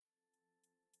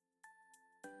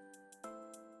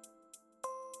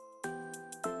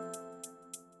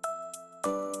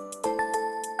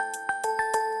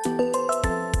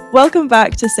Welcome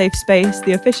back to Safe Space,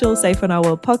 the official Safe in Our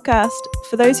World podcast.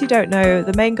 For those who don't know,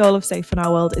 the main goal of Safe in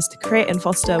Our World is to create and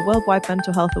foster worldwide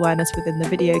mental health awareness within the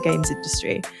video games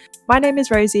industry. My name is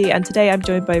Rosie, and today I'm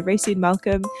joined by Raccine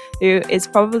Malcolm, who is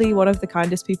probably one of the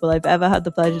kindest people I've ever had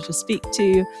the pleasure to speak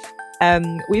to.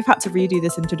 We've had to redo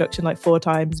this introduction like 4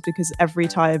 times because every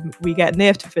time we get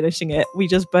near to finishing it, we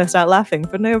just burst out laughing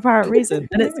for no apparent reason,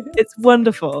 and it's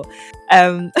wonderful.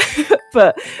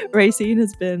 But Raccine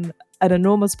has been an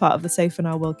enormous part of the Safe in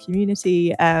Our World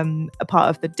community, a part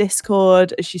of the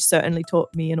Discord. She's certainly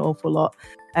taught me an awful lot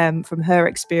from her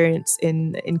experience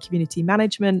in community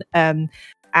management.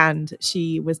 And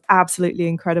she was absolutely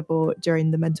incredible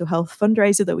during the mental health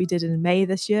fundraiser that we did in May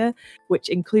this year, which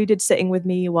included sitting with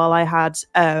me while I had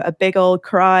a big old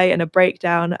cry and a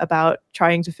breakdown about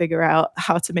trying to figure out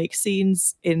how to make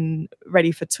scenes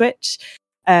ready for Twitch.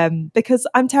 Because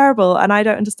I'm terrible and I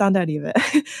don't understand any of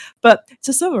it. But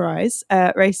to summarize,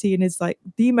 Raccine is like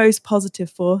the most positive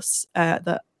force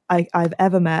that I've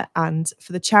ever met. And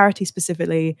for the charity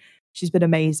specifically, she's been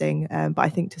amazing. But I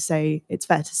think it's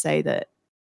fair to say that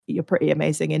you're pretty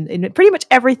amazing in pretty much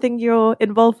everything you're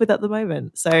involved with at the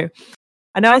moment. So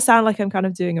I know I sound like I'm kind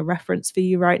of doing a reference for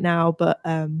you right now, but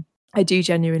I do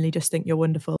genuinely just think you're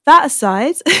wonderful. That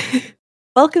aside,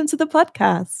 welcome to the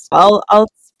podcast. I'll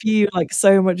spew like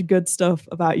so much good stuff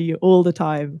about you all the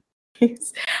time.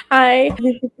 Hi,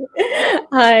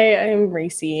 I'm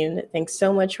Raccine. Thanks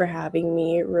so much for having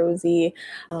me, Rosie.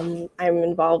 I'm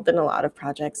involved in a lot of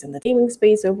projects in the gaming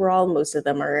space overall. Most of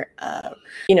them are,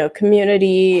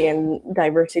 community and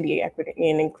diversity, equity,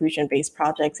 and inclusion-based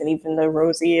projects. And even though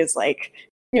Rosie is like,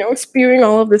 spewing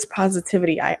all of this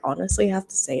positivity, I honestly have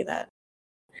to say that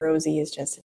Rosie is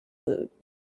just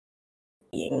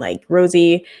being. Like,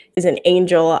 Rosie is an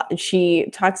angel. She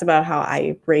talks about how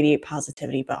I radiate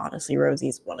positivity, but honestly, Rosie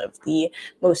is one of the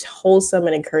most wholesome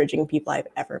and encouraging people I've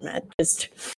ever met. Just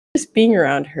being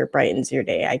around her brightens your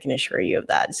day. I can assure you of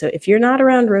that. So if you're not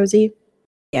around Rosie,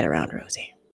 get around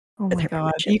Rosie. Oh my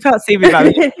God, you can't see me,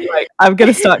 but I'm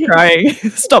gonna start crying.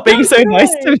 Stop being so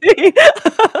nice to me.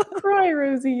 Cry,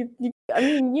 Rosie.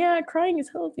 Crying is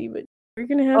healthy, but you're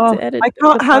gonna have to edit. I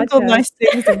can't handle nice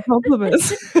things and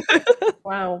compliments.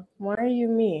 Wow, why are you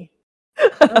me?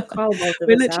 I'll call both of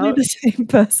We're us literally out. the same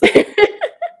person.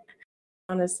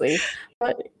 Honestly,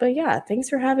 but yeah, thanks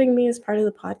for having me as part of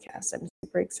the podcast. I'm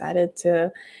super excited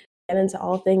to get into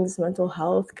all things mental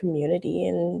health, community,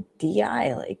 and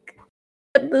DI. Like,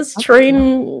 get this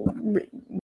train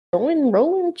going,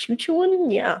 rolling,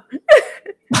 choo-chooing. Yeah.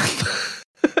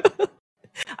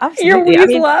 Absolutely. Your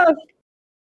wheeze laugh.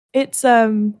 It's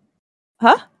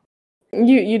huh?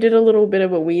 You did a little bit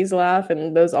of a wheeze laugh,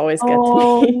 and those always get to me.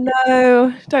 Oh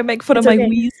no! Don't make fun of my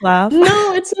wheeze laugh.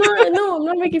 No, it's not. No, I'm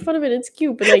not making fun of it. It's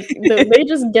cute, but like they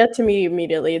just get to me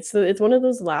immediately. It's one of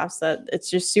those laughs that it's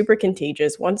just super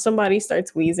contagious. Once somebody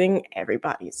starts wheezing,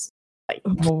 everybody's like,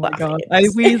 oh my God, I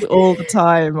wheeze all the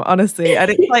time, honestly,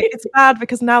 and it's like it's bad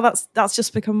because now that's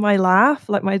just become my laugh,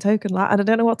 like my token laugh, and I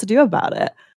don't know what to do about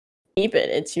it. Keep it.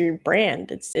 It's your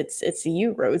brand. It's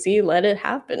you, Rosie. Let it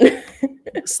happen.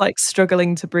 It's like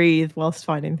struggling to breathe whilst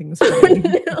finding things funny.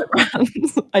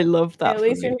 I love that. At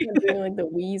least you're not doing like the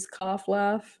wheeze cough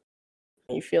laugh.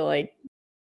 You feel like,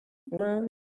 the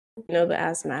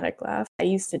asthmatic laugh. I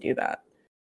used to do that.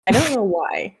 I don't know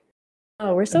why.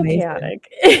 Oh, we're so amazing.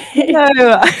 Chaotic.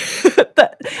 No,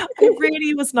 I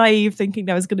really was naive thinking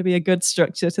there was going to be a good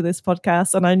structure to this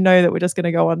podcast, and I know that we're just going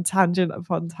to go on tangent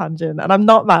upon tangent, and I'm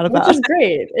not mad about it. Which is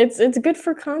great. It's good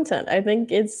for content. I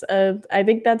think I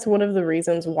think that's one of the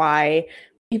reasons why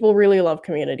people really love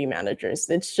community managers.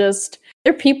 It's just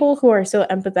they're people who are so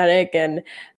empathetic, and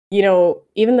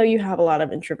even though you have a lot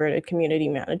of introverted community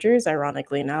managers,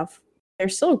 ironically enough, they're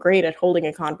still great at holding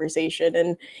a conversation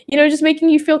and, just making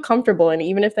you feel comfortable. And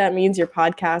even if that means your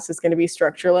podcast is going to be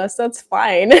structureless, that's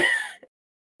fine.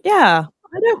 Yeah,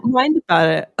 I don't mind about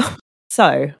it.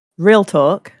 So, real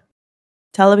talk.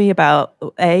 Tell me about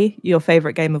A, your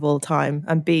favorite game of all time,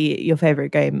 and B, your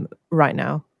favorite game right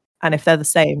now. And if they're the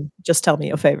same, just tell me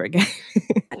your favorite game.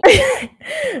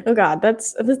 Oh God,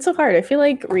 that's so hard. I feel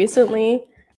like recently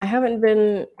I haven't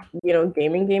been,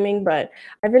 gaming, but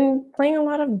I've been playing a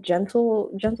lot of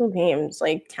gentle games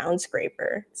like Town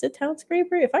Scraper. Is it Town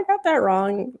Scraper? If I got that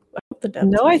wrong, I hope the devil.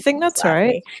 No, I think that's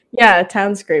right. Me. Yeah,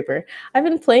 Town Scraper. I've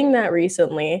been playing that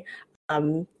recently.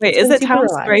 Wait, is it Town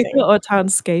Scraper or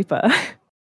Townscaper?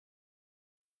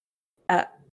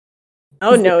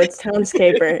 Oh no, it's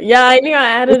Townscaper. Yeah, I knew I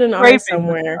added an R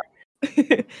somewhere.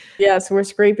 Yes, we're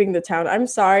scraping the town. I'm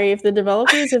sorry if the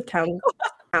developers of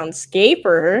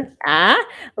Townscaper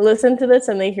listen to this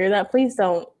and they hear that. Please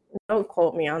don't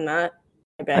quote me on that.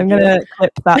 I I'm beg you. gonna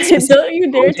clip that specific Don't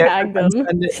you dare audio tag and them.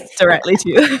 send it directly to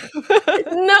you.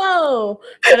 No,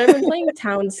 but I've been playing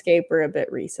Townscaper a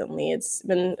bit recently. It's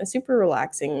been a super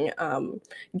relaxing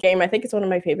game. I think it's one of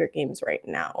my favorite games right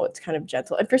now. It's kind of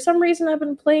gentle, and for some reason, I've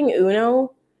been playing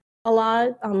Uno a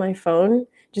lot on my phone,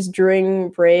 just during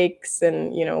breaks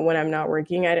and when I'm not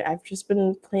working. I've just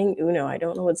been playing Uno. I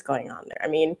don't know what's going on there. I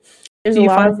mean, there's Do a you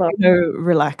lot find of Uno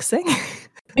relaxing?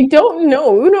 I don't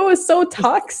know. Uno is so I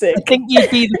toxic. think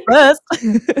you'd be the first.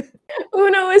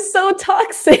 Uno is so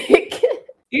toxic.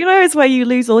 Uno is where you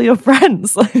lose all your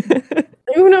friends.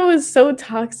 Uno is so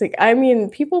toxic. I mean,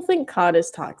 people think COD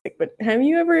is toxic, but have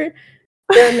you ever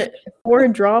done 4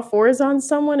 draw 4s on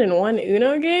someone in one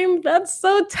Uno game? That's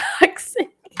so toxic.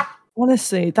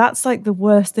 Honestly, that's like the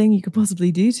worst thing you could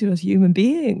possibly do to a human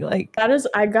being. Like, I don't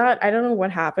know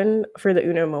what happened for the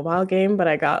Uno mobile game, but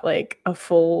I got like a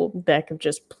full deck of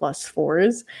just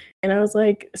 +4s. And I was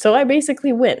like, so I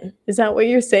basically win. Is that what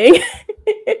you're saying?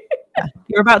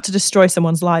 you're about to destroy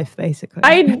someone's life, basically.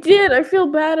 I did. I feel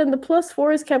bad. And the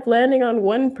 +4s kept landing on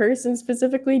one person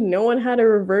specifically. No one had a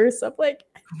reverse. I'm like,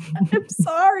 I'm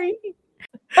sorry.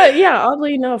 But yeah,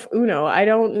 oddly enough, Uno, I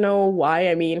don't know why.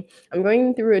 I mean, I'm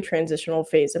going through a transitional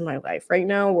phase in my life right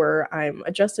now where I'm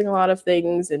adjusting a lot of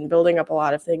things and building up a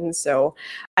lot of things. So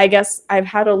I guess I've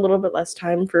had a little bit less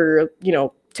time for,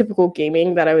 typical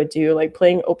gaming that I would do, like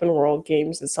playing open world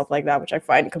games and stuff like that, which I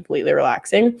find completely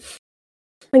relaxing.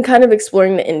 And kind of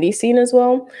exploring the indie scene as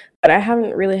well. But I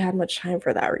haven't really had much time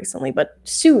for that recently. But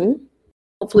soon,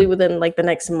 hopefully within like the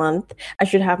next month, I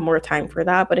should have more time for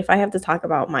that. But if I have to talk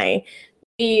about my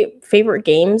favorite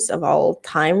games of all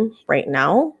time right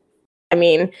now, I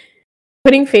mean,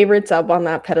 putting favorites up on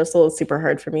that pedestal is super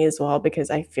hard for me as well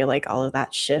because I feel like all of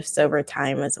that shifts over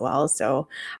time as well. So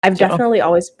I've Sure. definitely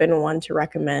always been one to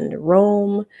recommend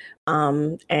Rome,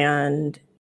 and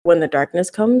When the Darkness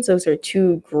Comes. Those are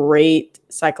 2 great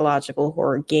psychological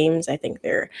horror games. I think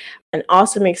they're an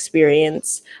awesome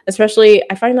experience. Especially,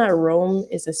 I find that Rome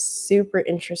is a super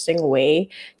interesting way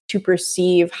to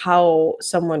perceive how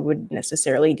someone would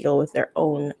necessarily deal with their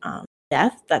own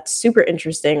death. That's super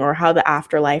interesting, or how the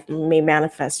afterlife may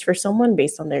manifest for someone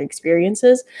based on their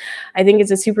experiences. I think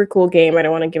it's a super cool game. I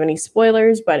don't want to give any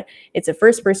spoilers, but it's a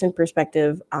first-person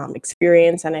perspective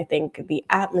experience, and I think the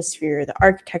atmosphere, the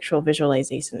architectural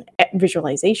visualization,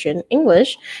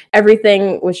 English,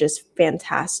 everything was just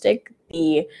fantastic.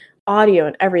 The audio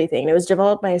and everything. It was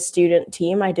developed by a student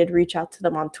team. I did reach out to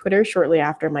them on Twitter shortly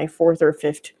after my 4th or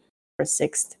 5th or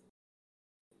 6th,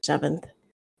 7th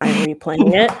I'm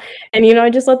replaying it. And I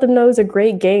just let them know it's a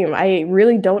great game. I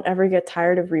really don't ever get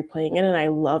tired of replaying it, and I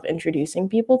love introducing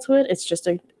people to it. It's just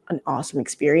an awesome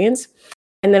experience.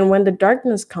 And then When the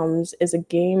Darkness Comes is a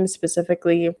game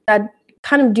specifically that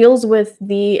kind of deals with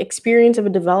the experience of a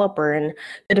developer and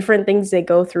the different things they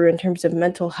go through in terms of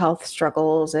mental health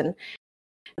struggles and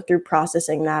through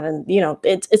processing that. And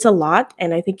it's a lot,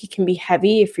 and I think it can be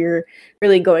heavy if you're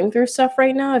really going through stuff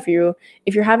right now. If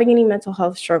you're having any mental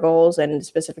health struggles, and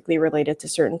specifically related to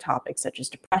certain topics such as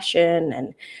depression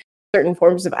and certain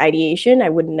forms of ideation, I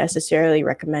wouldn't necessarily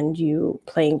recommend you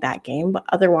playing that game. But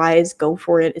otherwise, go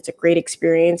for it. It's a great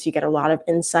experience. You get a lot of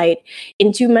insight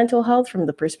into mental health from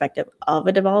the perspective of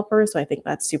a developer, so I think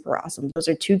that's super awesome. Those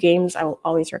are 2 games I will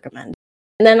always recommend.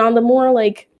 And then on the more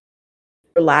like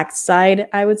relaxed side,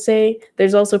 I would say,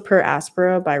 there's also Per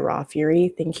Aspera by Raw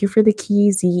Fury. Thank you for the key,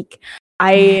 Zeke.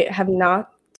 I have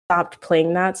not stopped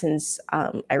playing that since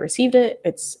I received it.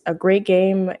 It's a great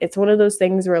game. It's one of those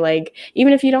things where, like,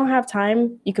 even if you don't have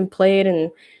time, you can play it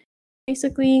and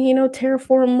basically,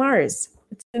 terraform Mars.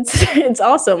 It's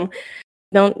awesome.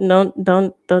 Don't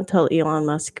tell Elon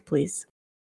Musk, please.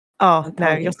 Oh, Don't no,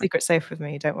 tell your him. secret's safe with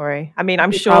me. Don't worry. I mean,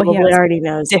 I'm He sure he probably has already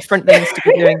knows. different things to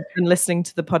be doing than listening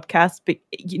to the podcast. But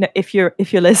if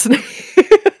you're listening,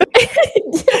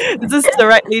 this is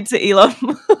directly to Elon.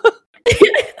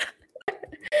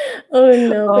 Oh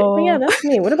no, but yeah, Oh, that's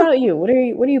me. What about you? What are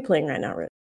you playing right now, Rose?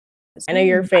 I know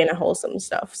you're a fan of wholesome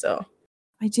stuff, so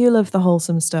I do love the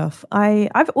wholesome stuff.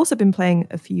 I've also been playing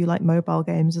a few like mobile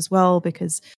games as well,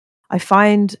 because I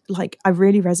find like I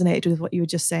really resonated with what you were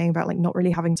just saying about like not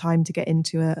really having time to get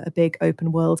into a big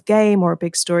open world game or a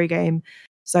big story game.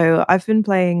 So I've been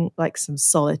playing like some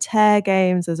solitaire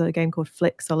games. There's a game called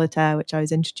Flick Solitaire, which I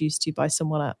was introduced to by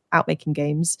someone out making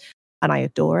games, and I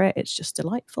adore it. It's just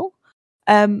delightful.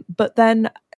 But then,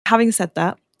 having said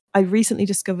that, I recently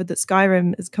discovered that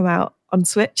Skyrim has come out on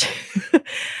Switch.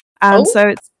 And so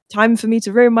it's time for me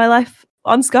to ruin my life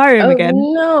on Skyrim again.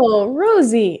 no,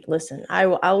 Rosie. Listen,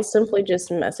 I'll simply just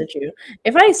message you.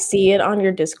 If I see it on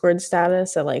your Discord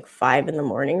status at like 5 in the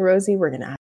morning, Rosie, we're gonna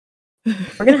have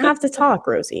We're gonna have to talk,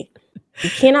 Rosie. You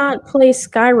cannot play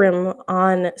Skyrim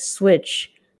on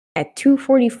Switch at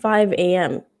 2:45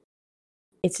 a.m.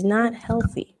 It's not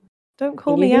healthy. Don't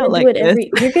call And me out like this.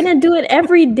 you're gonna do it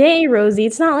every day, Rosie.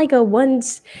 It's not like a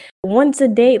once a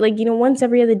day, like, once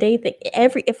every other day thing.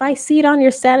 If I see it on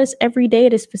your status every day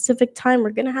at a specific time,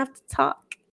 we're gonna have to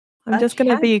talk. I'm just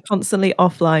gonna be constantly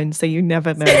offline, so you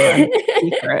never know. And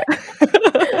secret.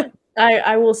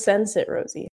 I will sense it,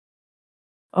 Rosie.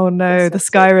 Oh no, the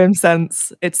Skyrim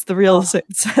sense. It's the real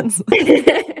sense.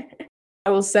 I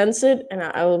will sense it, and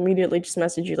I will immediately just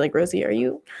message you like, Rosie, are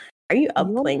you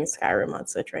up playing Skyrim on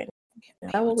Switch right now?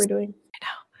 Is that what we're doing?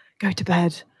 Go to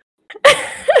bed.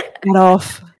 Get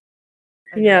off.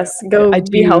 Yes, go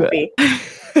be healthy.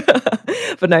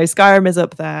 But no, Skyrim is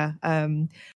up there.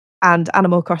 And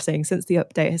Animal Crossing, since the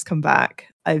update has come back,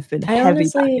 I've been heavy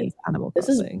back into Animal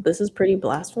Crossing. This is pretty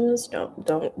blasphemous.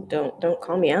 Don't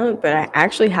call me out, but I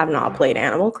actually have not played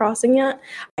Animal Crossing yet.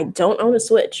 I don't own a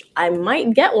Switch. I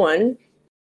might get one,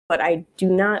 but I do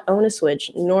not own a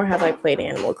Switch, nor have I played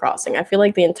Animal Crossing. I feel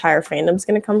like the entire fandom's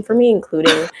going to come for me,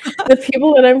 including the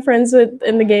people that I'm friends with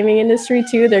in the gaming industry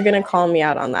too. They're going to call me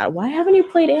out on that. Why haven't you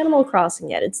played Animal Crossing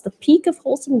yet? It's the peak of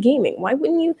wholesome gaming. Why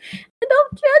wouldn't you?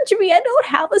 Don't judge me. I don't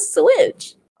have a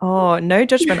Switch. Oh, no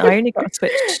judgment. I only got a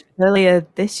Switch earlier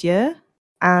this year.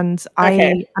 And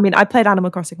I played Animal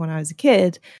Crossing when I was a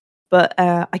kid, but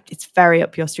it's very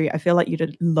up your street. I feel like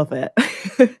you'd love it.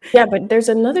 Yeah, but there's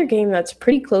another game that's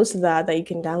pretty close to that you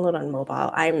can download on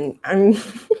mobile. I'm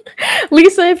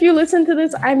Lisa, if you listen to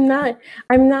this, I'm not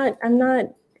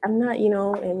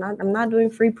doing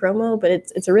free promo, but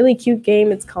it's a really cute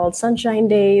game. It's called Sunshine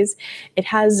Days. It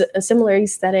has a similar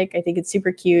aesthetic. I think it's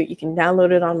super cute. You can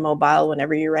download it on mobile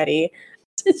whenever you're ready.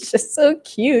 It's just so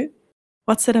cute.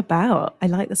 What's it about? I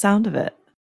like the sound of it.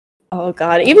 Oh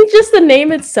God, even just the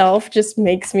name itself just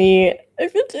makes me,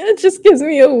 it just gives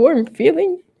me a warm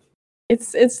feeling.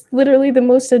 It's literally the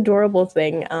most adorable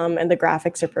thing, and the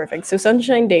graphics are perfect. So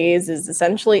Sunshine Days is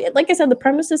essentially, like I said, the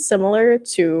premise is similar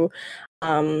to,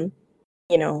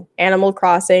 Animal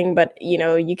Crossing, but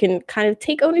you can kind of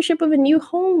take ownership of a new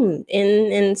home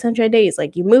in Sunshine Days.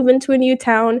 Like, you move into a new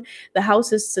town, the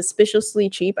house is suspiciously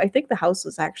cheap. I think the house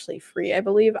was actually free, I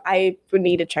believe. I would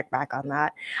need to check back on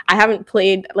that. I haven't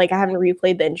replayed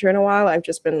the intro in a while. I've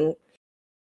just been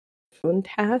doing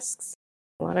tasks,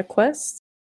 a lot of quests.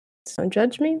 Don't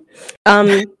judge me.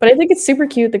 But I think it's super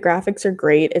cute. The graphics are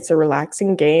great. It's a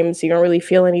relaxing game, so you don't really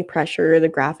feel any pressure. The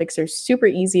graphics are super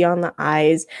easy on the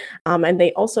eyes. And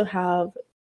they also have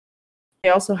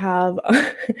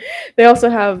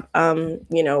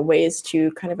ways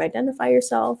to kind of identify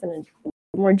yourself in a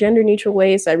more gender neutral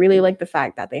way. So I really like the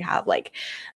fact that they have like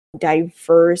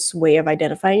diverse way of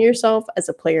identifying yourself as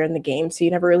a player in the game, so you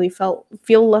never really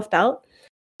feel left out.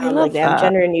 They have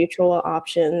gender neutral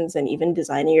options, and even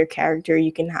designing your character,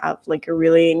 you can have like a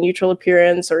really neutral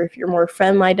appearance, or if you're more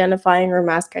femme identifying or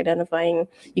masc identifying,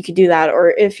 you could do that.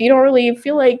 Or if you don't really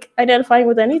feel like identifying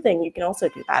with anything, you can also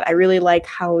do that. I really like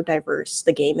how diverse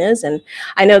the game is, and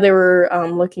I know they were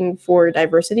looking for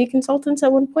diversity consultants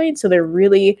at one point, so they're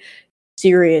really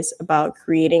serious about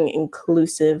creating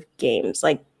inclusive games.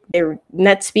 Like, they're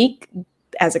NetSpeak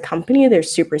as a company, they're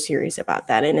super serious about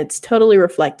that, and it's totally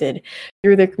reflected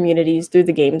through their communities, through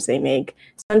the games they make.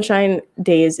 Sunshine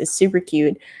Days is super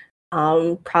cute.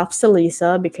 Props to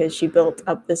Lisa, because she built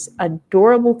up this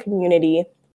adorable community.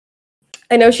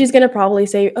 I know she's gonna probably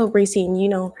say, "Oh,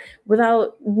 Raccine,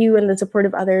 without you and the support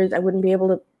of others, I wouldn't be able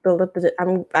to build up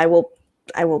I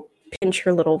will pinch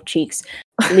her little cheeks.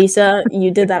 Lisa,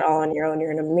 you did that all on your own.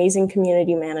 You're an amazing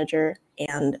community manager,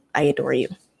 and I adore you."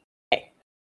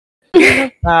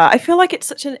 I feel like it's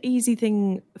such an easy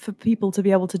thing for people to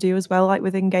be able to do as well, like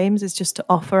within games, is just to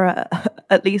offer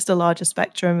at least a larger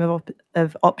spectrum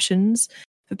of options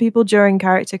for people during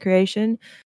character creation,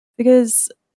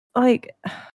 because like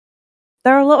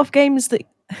there are a lot of games that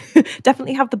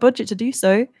definitely have the budget to do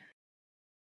so.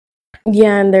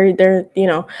 Yeah, and they're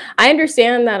I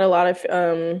understand that a lot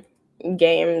of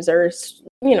games or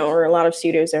a lot of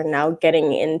studios are now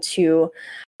getting into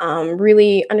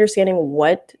really understanding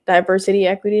what diversity,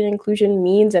 equity, and inclusion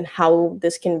means, and how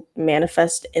this can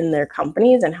manifest in their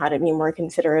companies, and how to be more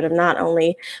considerate of not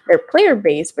only their player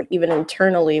base, but even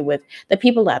internally with the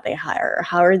people that they hire.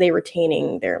 How are they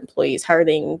retaining their employees? How are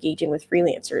they engaging with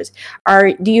freelancers?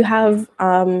 Do you have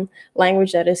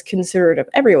language that is considerate of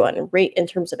everyone, rate in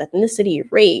terms of ethnicity,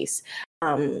 race,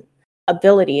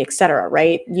 ability, etc.,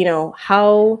 right?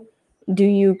 How do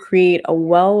you create a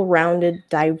well-rounded,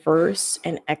 diverse,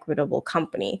 and equitable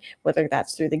company, whether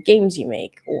that's through the games you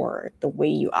make or the way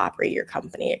you operate your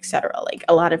company, etc. Like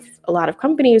a lot of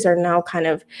companies are now kind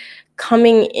of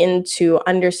coming into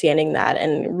understanding that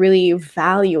and really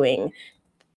valuing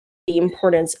the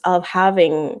importance of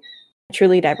having a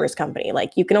truly diverse company.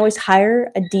 Like you can always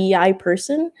hire a DEI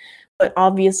person, but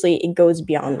obviously it goes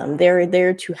beyond them. They're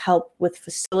there to help with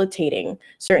facilitating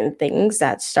certain things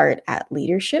that start at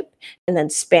leadership and then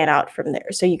span out from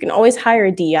there. So you can always hire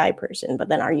a DEI person, but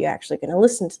then are you actually going to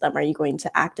listen to them? Are you going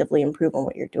to actively improve on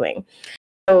what you're doing?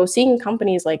 So seeing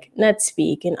companies like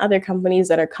NetSpeak and other companies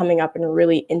that are coming up and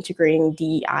really integrating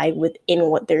DEI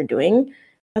within what they're doing,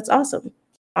 that's awesome,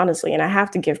 honestly. And I have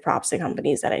to give props to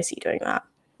companies that I see doing that.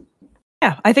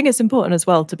 Yeah, I think it's important as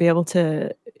well to be able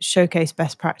to showcase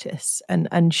best practice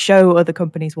and show other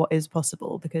companies what is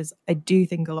possible, because I do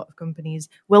think a lot of companies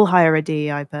will hire a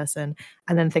DEI person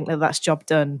and then think that that's job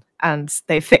done and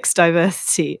they fixed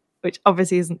diversity, which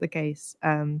obviously isn't the case.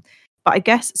 But I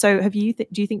guess so. Do you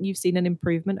think you've seen an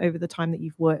improvement over the time that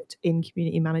you've worked in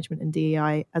community management and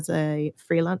DEI as a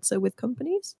freelancer with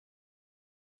companies?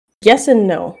 Yes and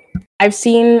no. I've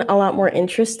seen a lot more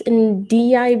interest in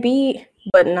DIB,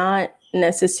 but not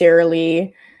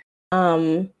necessarily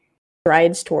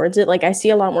strides towards it. Like I see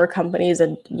a lot more companies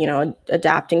that,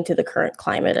 adapting to the current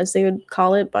climate, as they would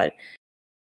call it, but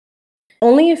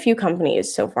only a few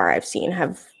companies so far I've seen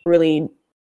have really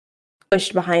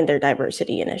pushed behind their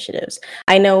diversity initiatives.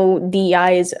 I know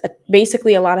DEI is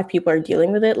basically a lot of people are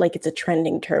dealing with it like it's a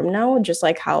trending term now, just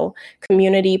like how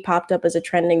community popped up as a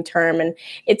trending term. And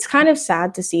it's kind of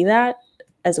sad to see that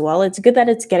as well. It's good that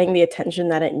it's getting the attention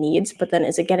that it needs, but then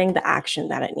is it getting the action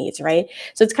that it needs, right?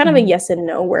 So it's kind of a yes and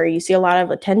no, where you see a lot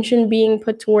of attention being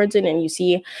put towards it and you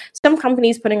see some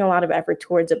companies putting a lot of effort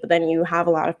towards it, but then you have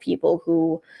a lot of people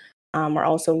who are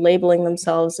also labeling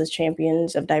themselves as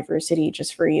champions of diversity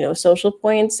just for social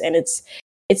points, and it's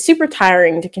super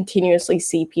tiring to continuously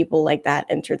see people like that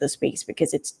enter the space,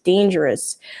 because it's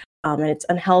dangerous, and it's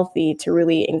unhealthy to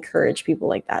really encourage people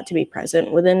like that to be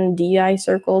present within DEI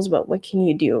circles. But what can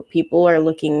you do? People are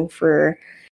looking for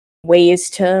ways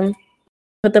to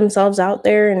put themselves out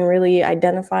there and really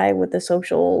identify with the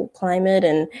social climate,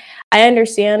 and I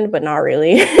understand, but not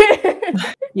really.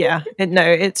 Yeah,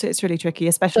 it's really tricky, So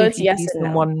especially if it's you yes see and no.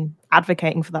 someone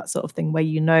advocating for that sort of thing where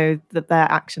you know that their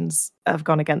actions have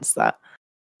gone against that.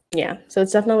 Yeah, so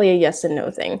it's definitely a yes and no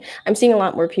thing. I'm seeing a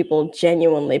lot more people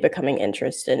genuinely becoming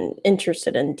interested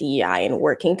in DEI and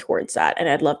working towards that. And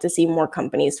I'd love to see more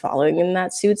companies following in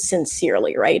that suit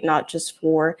sincerely, right? Not just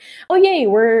for, oh yay,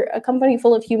 we're a company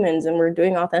full of humans and we're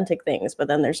doing authentic things, but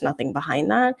then there's nothing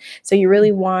behind that. So you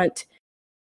really want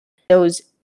those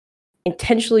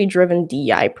intentionally driven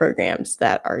DEI programs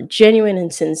that are genuine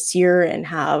and sincere and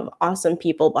have awesome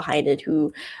people behind it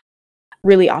who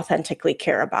really authentically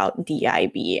care about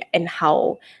DIB and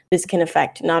how this can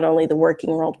affect not only the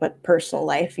working world but personal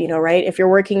life, right? If you're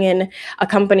working in a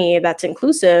company that's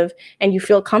inclusive and you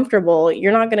feel comfortable,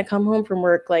 you're not going to come home from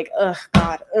work like, ugh,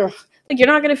 God, ugh. Like you're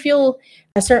not going to feel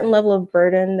a certain level of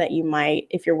burden that you might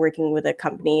if you're working with a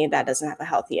company that doesn't have a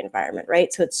healthy environment,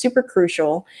 right? So it's super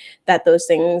crucial that those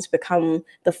things become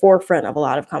the forefront of a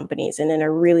lot of companies and in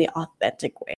a really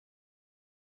authentic way.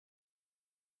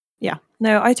 Yeah,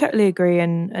 no, I totally agree.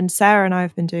 And Sarah and I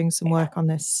have been doing some work on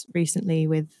this recently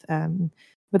with a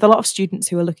lot of students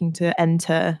who are looking to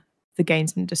enter the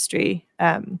games industry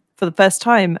for the first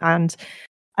time. And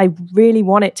I really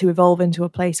want it to evolve into a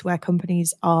place where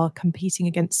companies are competing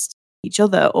against each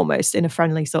other almost in a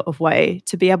friendly sort of way,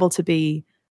 to be able to be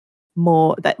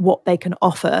more that what they can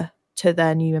offer to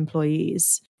their new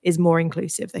employees is more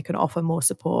inclusive. They can offer more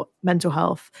support, mental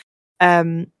health.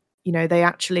 They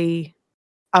actually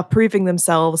are proving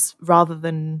themselves rather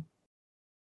than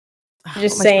what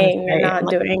Just am I trying to saying and say? not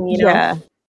Like, doing. yeah,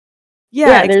 yeah,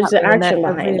 Yeah, there's an exactly. And action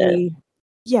they're behind it. really,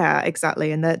 yeah,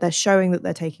 exactly. And they're showing that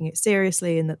they're taking it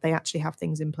seriously and that they actually have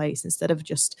things in place instead of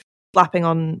just slapping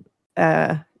on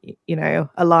a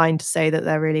line to say that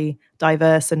they're really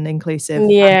diverse and inclusive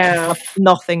and Yeah, have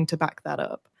nothing to back that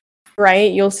up.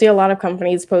 right. You'll see a lot of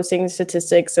companies posting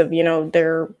statistics of,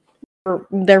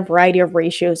 their variety of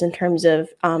ratios in terms of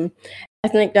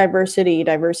ethnic diversity,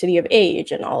 diversity of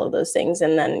age, and all of those things.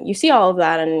 And then you see all of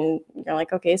that, and you're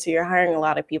like, okay, so you're hiring a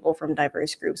lot of people from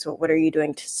diverse groups. But what are you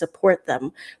doing to support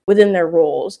them within their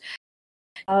roles?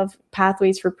 Of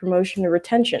pathways for promotion and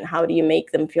retention. How do you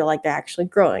make them feel like they're actually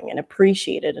growing and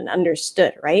appreciated and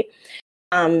understood, right?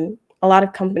 A lot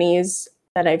of companies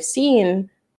that I've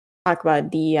seen talk about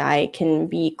DEI can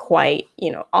be quite,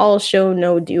 all show,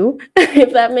 no do,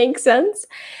 if that makes sense.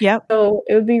 Yep. So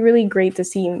it would be really great to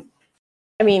see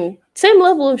I mean, same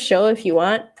level of show if you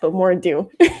want, but more do.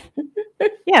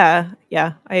 Yeah,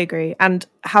 I agree. And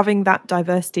having that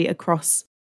diversity across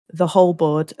the whole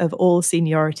board of all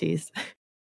seniorities,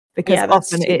 because Yeah,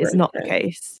 that's often it super is not the important.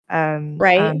 case.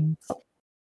 Right? And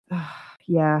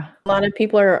yeah. A lot of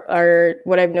people are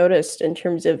what I've noticed in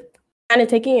terms of kind of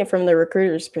taking it from the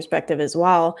recruiter's perspective as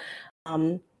well.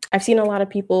 Um, I've seen a lot of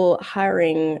people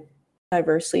hiring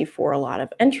diversely for a lot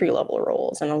of entry level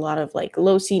roles and a lot of like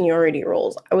low seniority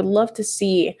roles. I would love to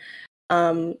see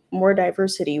more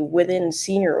diversity within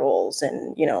senior roles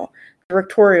and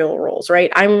directorial roles.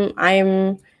 Right?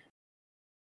 I'm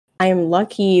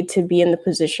lucky to be in the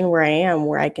position where I am,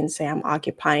 where I can say I'm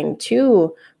occupying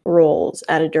two roles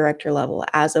at a director level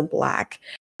as a Black,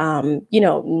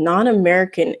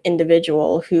 non-American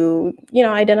individual who,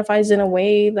 identifies in a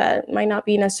way that might not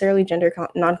be necessarily gender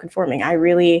non-conforming. I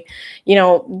really,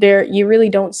 you really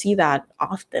don't see that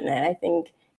often. And I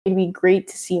think it'd be great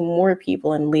to see more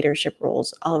people in leadership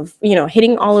roles of,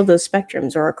 hitting all of those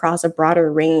spectrums or across a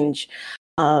broader range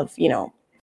of,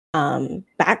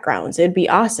 backgrounds. It'd be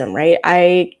awesome, right?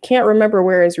 I can't remember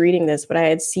where I was reading this, but I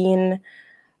had seen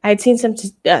some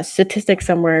statistics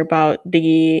somewhere about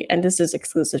and this is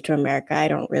exclusive to America. I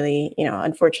don't really,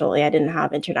 unfortunately, I didn't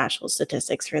have international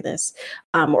statistics for this,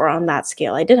 or on that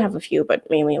scale. I did have a few, but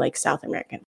mainly like South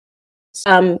American.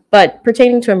 But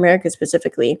pertaining to America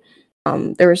specifically,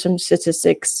 there were some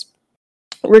statistics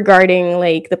regarding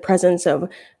like the presence of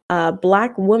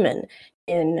Black women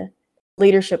in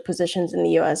leadership positions in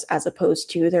the US as opposed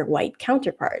to their white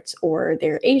counterparts or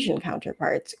their Asian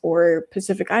counterparts or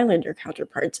Pacific Islander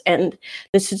counterparts. And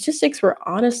the statistics were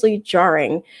honestly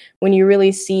jarring when you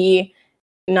really see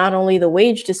not only the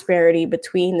wage disparity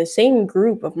between the same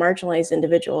group of marginalized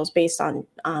individuals based on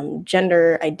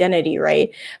gender identity,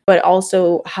 right? But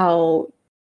also how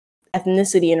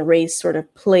ethnicity and race sort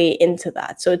of play into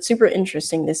that. So it's super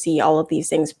interesting to see all of these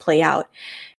things play out.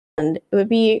 And it would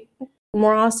be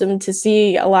more awesome to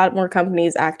see a lot more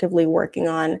companies actively working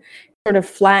on sort of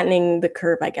flattening the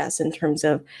curve, I guess, in terms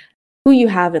of who you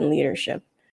have in leadership,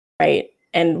 right?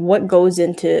 And what goes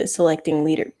into selecting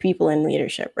people in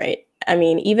leadership, right? I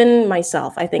mean, even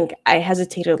myself, I think I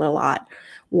hesitated a lot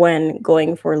when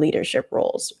going for leadership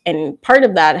roles. And part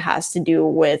of that has to do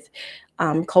with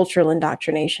cultural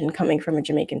indoctrination coming from a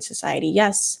Jamaican society.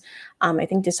 Yes, I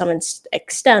think to some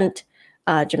extent,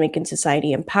 Jamaican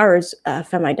society empowers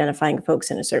femme-identifying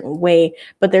folks in a certain way,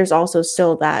 but there's also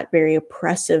still that very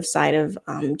oppressive side of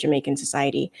Jamaican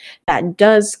society that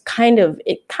kind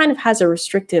of has a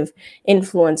restrictive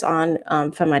influence on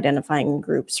femme-identifying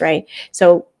groups, right?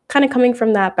 So kind of coming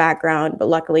from that background, but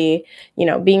luckily,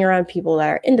 being around people that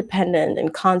are independent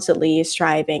and constantly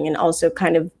striving, and also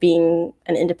kind of being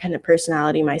an independent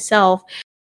personality myself,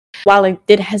 while I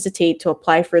did hesitate to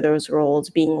apply for those roles,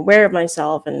 being aware of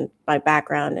myself and my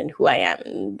background and who I am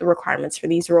and the requirements for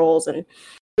these roles, and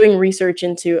doing research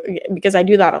into, because I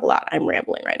do that a lot. I'm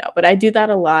rambling right now, but I do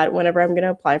that a lot whenever I'm going to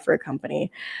apply for a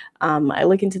company. I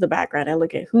look into the background. I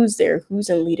look at who's there, who's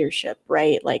in leadership,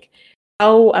 right? Like,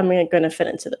 how am I going to fit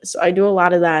into this? So I do a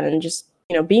lot of that, and just,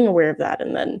 being aware of that,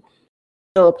 and then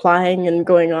still applying and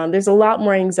going on. There's a lot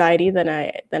more anxiety than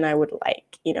I would like.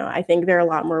 I think there are a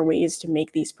lot more ways to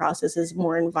make these processes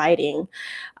more inviting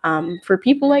for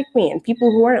people like me and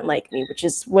people who aren't like me, which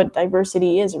is what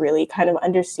diversity is, really kind of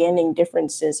understanding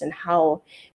differences and how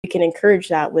we can encourage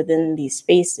that within these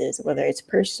spaces, whether it's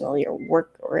personally or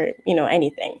work or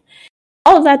anything.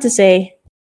 All of that to say,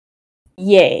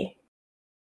 yay,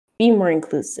 be more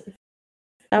inclusive.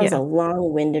 That was a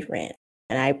long-winded rant,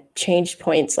 and I changed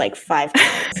points like 5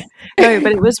 times. No,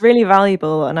 but it was really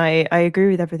valuable, and I agree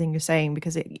with everything you're saying,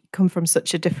 because it come from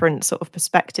such a different sort of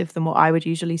perspective than what I would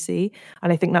usually see.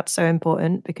 And I think that's so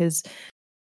important, because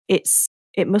it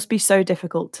must be so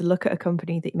difficult to look at a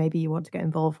company that maybe you want to get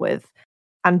involved with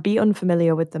and be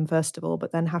unfamiliar with them, first of all,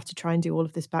 but then have to try and do all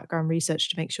of this background research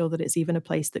to make sure that it's even a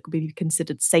place that could be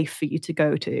considered safe for you to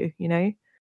go to,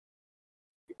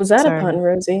 Was that a So pun,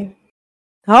 Rosie?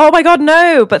 Oh my God,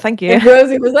 no, but thank you.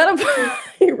 Rosie, was that a pun?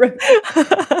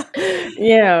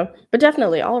 Yeah, but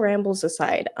definitely, all rambles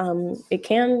aside, it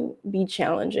can be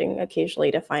challenging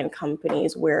occasionally to find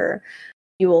companies where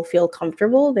you will feel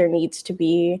comfortable. There needs to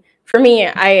be, for me,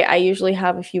 I usually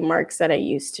have a few marks that I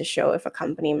use to show if a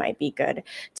company might be good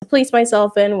to place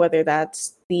myself in, whether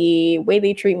that's the way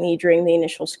they treat me during the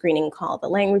initial screening call, the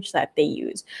language that they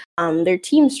use, their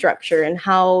team structure, and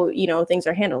how things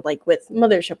are handled. Like with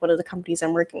Mothership, one of the companies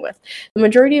I'm working with, the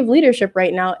majority of leadership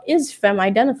right now is femme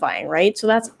identifying, right? So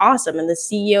that's awesome, and the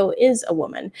CEO is a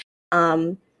woman.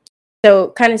 So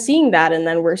kind of seeing that, and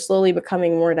then we're slowly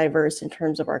becoming more diverse in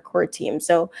terms of our core team.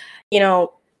 So,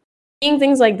 seeing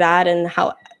things like that and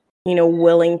how,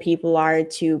 willing people are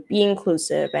to be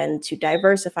inclusive and to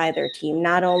diversify their team,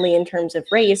 not only in terms of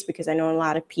race, because I know a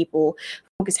lot of people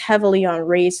focus heavily on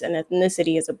race and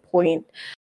ethnicity as a point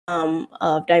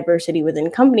of diversity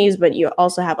within companies, but you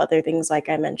also have other things like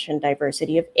I mentioned,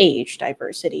 diversity of age,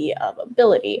 diversity of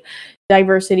ability,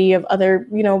 diversity of other,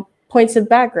 points of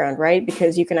background, right?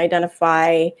 Because you can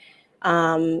identify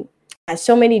as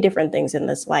so many different things in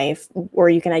this life, or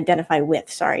you can identify with,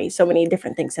 so many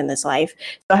different things in this life.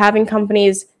 So having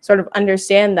companies sort of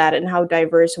understand that and how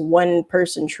diverse one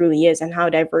person truly is and how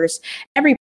diverse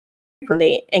every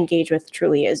they engage with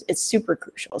truly is, it's super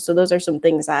crucial. So those are some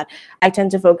things that I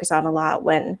tend to focus on a lot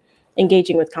when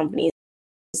engaging with companies.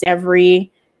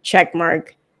 Every check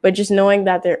mark, but just knowing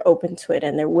that they're open to it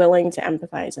and they're willing to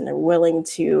empathize and they're willing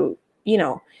to,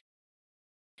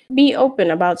 be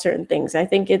open about certain things. I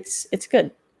think it's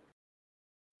good.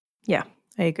 Yeah,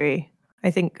 I agree.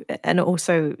 I think, and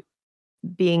also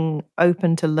being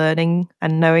open to learning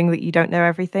and knowing that you don't know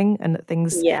everything and that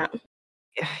things, Yeah.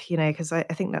 because I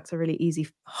think that's a really easy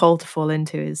hole to fall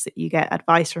into, is that you get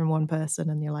advice from one person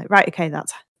and you're like, right, okay,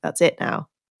 that's it now.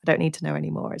 I don't need to know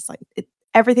anymore. It's like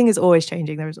everything is always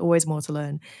changing. There is always more to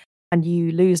learn, and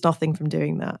you lose nothing from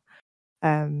doing that.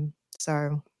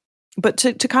 But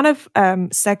to kind of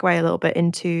segue a little bit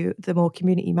into the more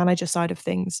community manager side of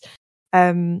things,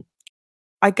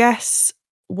 I guess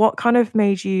what kind of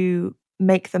made you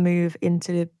make the move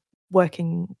into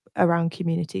working around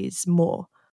communities more?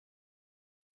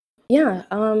 Yeah.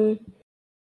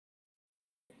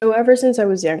 So ever since I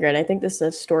was younger, and I think this is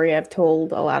a story I've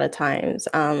told a lot of times,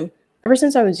 ever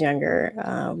since I was younger,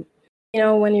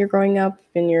 when you're growing up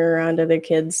and you're around other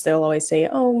kids, they'll always say,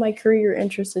 oh, my career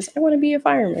interest is I want to be a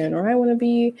fireman or I want to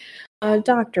be a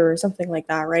doctor or something like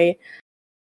that, right?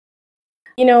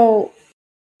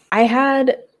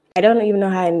 I don't even know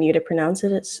how I knew to pronounce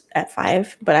it at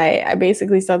 5, but I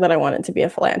basically said that I wanted to be a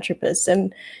philanthropist.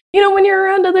 And, when you're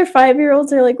around other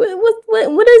 5-year-olds, they're like,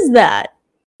 what is that?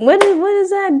 What does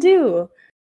that do?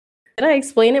 Did I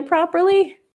explain it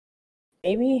properly?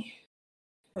 Maybe.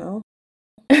 Well,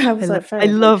 I was at 5. I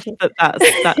love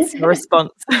that's the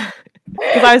response.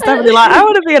 Because I was definitely like, I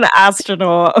want to be an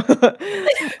astronaut.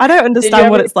 I don't understand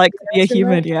what it's like to be a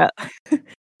human yet.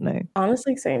 No.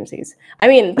 Honestly, samesies. I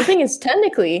mean, the thing is,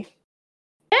 technically,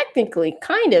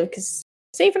 kind of, because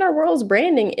Safe in Our World's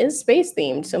branding is space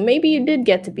themed. So maybe you did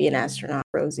get to be an astronaut,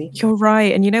 Rosie. You're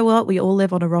right. And you know what? We all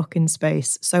live on a rock in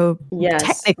space. So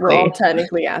yes, we're all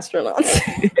technically astronauts.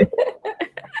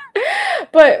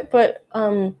 but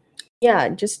yeah,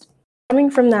 just coming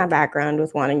from that background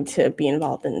with wanting to be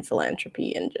involved in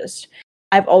philanthropy and just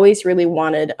I've always really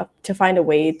wanted to find a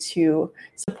way to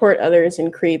support others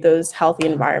and create those healthy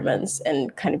environments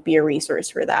and kind of be a resource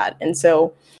for that. And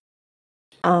so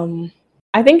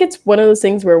I think it's one of those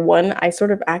things where I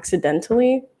sort of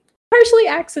partially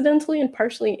accidentally and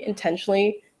partially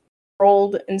intentionally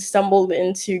rolled and stumbled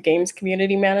into games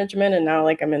community management, and now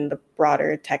I'm in the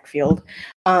broader tech field.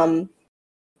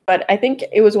 But I think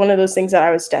it was one of those things that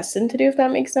I was destined to do, if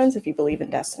that makes sense, if you believe in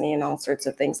destiny and all sorts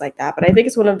of things like that. But I think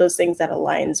it's one of those things that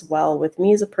aligns well with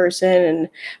me as a person and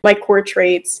my core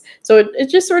traits. So it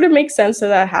just sort of makes sense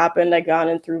that happened. I got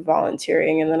in through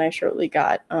volunteering, and then I shortly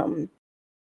got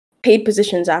paid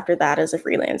positions after that as a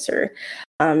freelancer.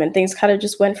 And things kind of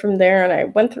just went from there. And I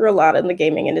went through a lot in the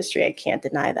gaming industry. I can't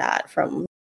deny that, from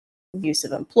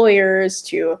abusive employers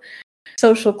to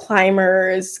social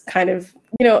climbers, kind of,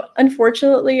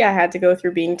 unfortunately, I had to go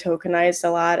through being tokenized a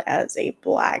lot as a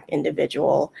Black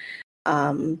individual.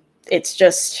 It's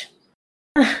just,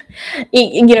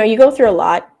 you go through a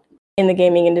lot in the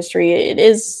gaming industry. It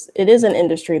is an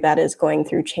industry that is going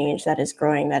through change, that is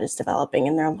growing, that is developing,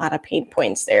 and there are a lot of pain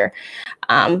points there.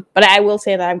 But I will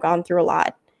say that I've gone through a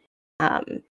lot.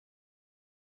 And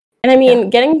I mean,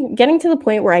 getting to the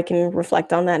point where I can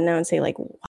reflect on that now and say,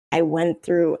 I went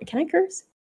through. Can I curse?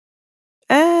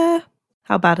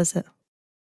 How bad is it?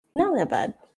 Not that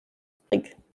bad.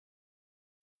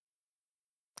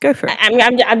 Go for it. I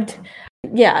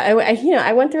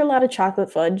went through a lot of chocolate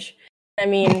fudge. I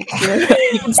mean,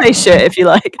 you can say shit if you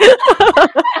like.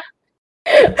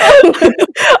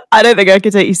 I don't think I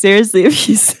could take you seriously if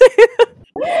you say it.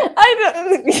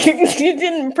 You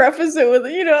didn't preface it with,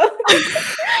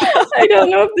 I don't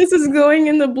know if this is going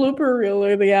in the blooper reel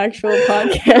or the actual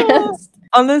podcast.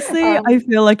 Honestly, I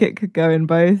feel like it could go in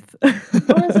both.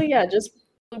 Honestly, yeah, just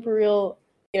blooper reel,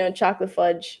 chocolate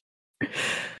fudge,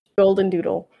 golden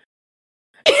doodle.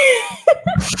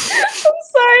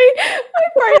 sorry. My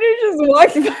partner just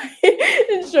walked by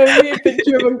and showed me a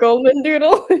picture of a golden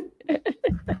doodle.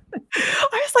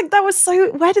 I was like, that was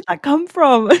so. Where did that come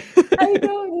from? I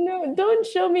don't know. Don't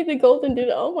show me the golden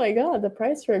doodle. Oh my god, the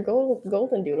price for a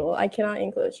golden doodle. I cannot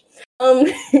English.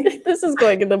 This is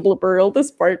going in the blooper reel.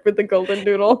 This part with the golden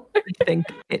doodle. I think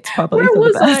it's probably Where for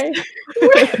was the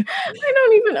best. I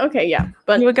don't even. Okay, yeah,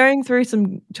 but You were going through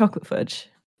some chocolate fudge.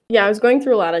 yeah, I was going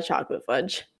through a lot of chocolate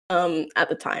fudge. At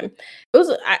the time, it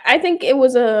was. I think it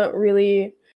was a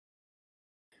really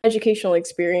educational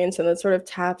experience, and that sort of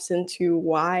taps into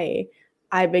why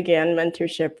I began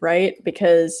mentorship, right?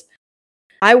 Because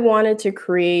I wanted to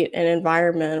create an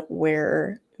environment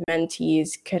where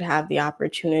mentees could have the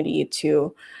opportunity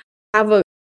to have a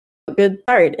good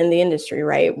start in the industry,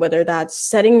 right? Whether that's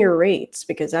setting your rates,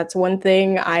 because that's one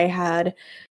thing I had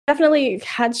definitely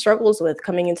had struggles with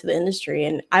coming into the industry,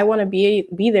 and I want to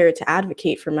be there to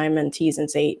advocate for my mentees and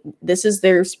say this is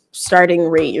their starting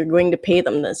rate, you're going to pay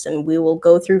them this, and we will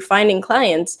go through finding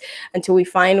clients until we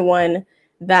find one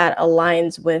that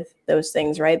aligns with those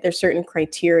things, right? There's certain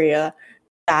criteria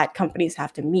that companies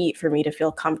have to meet for me to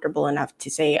feel comfortable enough to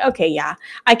say, okay, yeah,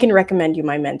 I can recommend you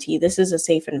my mentee. This is a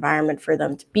safe environment for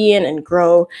them to be in and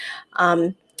grow.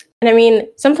 And I mean,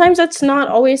 sometimes that's not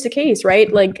always the case,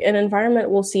 right? Like an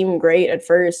environment will seem great at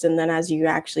first, and then as you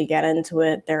actually get into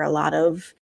it, there are a lot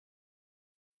of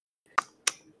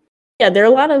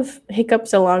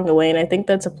hiccups along the way, and I think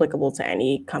that's applicable to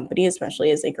any company, especially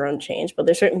as they grow and change. But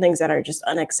there's certain things that are just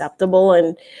unacceptable,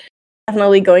 and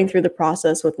definitely going through the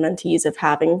process with mentees of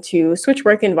having to switch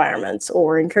work environments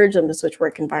or encourage them to switch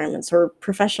work environments or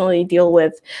professionally deal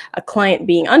with a client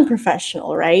being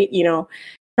unprofessional, right?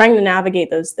 Trying to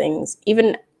navigate those things,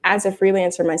 even as a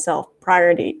freelancer myself,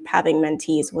 prior to having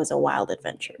mentees, was a wild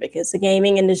adventure because the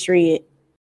gaming industry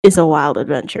is a wild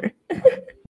adventure.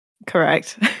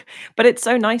 Correct. But it's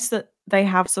so nice that they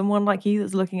have someone like you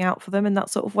that's looking out for them in that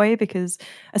sort of way, because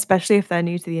especially if they're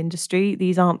new to the industry,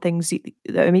 these aren't things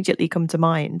that immediately come to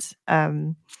mind.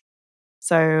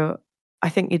 So I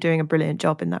think you're doing a brilliant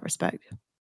job in that respect.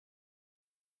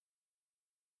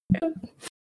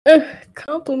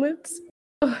 Compliments.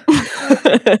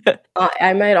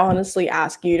 I might honestly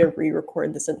ask you to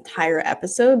re-record this entire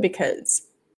episode, because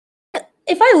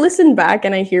if I listen back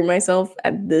and I hear myself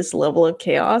at this level of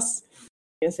chaos, I'm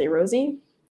gonna say, Rosie,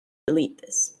 delete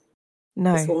this.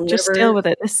 No, This will just never. deal with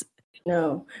it.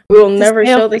 No, we will never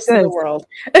show chaotic this to the world.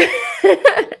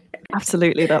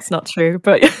 Absolutely, that's not true.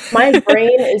 But My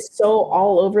brain is so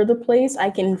all over the place. I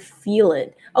can feel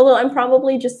it. Although I'm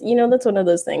probably just, that's one of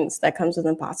those things that comes with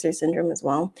imposter syndrome as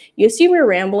well. You assume you're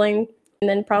rambling, and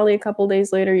then probably a couple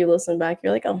days later, you listen back,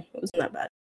 you're like, oh, it wasn't that bad.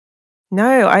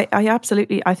 No, I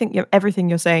absolutely, I think everything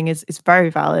you're saying is very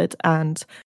valid and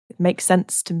it makes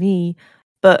sense to me.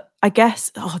 But I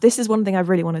guess, this is one thing I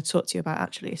really want to talk to you about,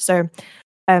 actually. So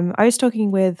I was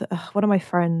talking with one of my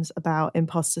friends about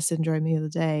imposter syndrome the other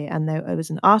day, and there was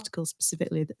an article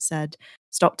specifically that said,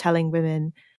 stop telling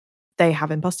women they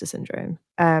have imposter syndrome.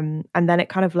 And then it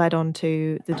kind of led on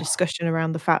to the discussion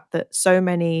around the fact that so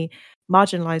many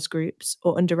marginalized groups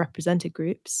or underrepresented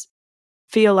groups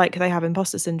feel like they have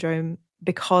imposter syndrome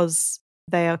because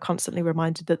they are constantly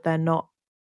reminded that they're not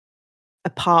a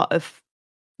part of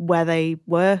where they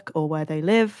work or where they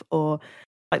live, or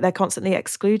like they're constantly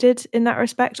excluded in that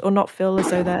respect, or not feel as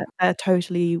though they're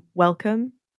totally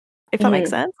welcome, if that makes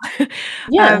sense.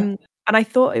 Yeah. And I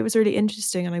thought it was really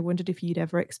interesting, and I wondered if you'd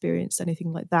ever experienced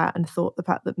anything like that, and thought the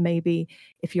fact that maybe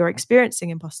if you're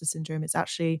experiencing imposter syndrome, it's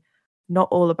actually not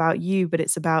all about you, but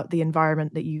it's about the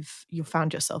environment that you've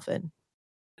found yourself in.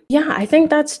 Yeah, I think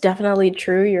that's definitely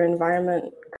true. Your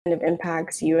environment kind of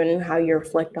impacts you and how you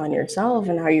reflect on yourself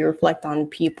and how you reflect on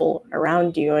people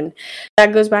around you. And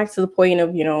that goes back to the point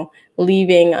of,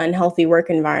 leaving unhealthy work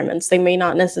environments. They may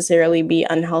not necessarily be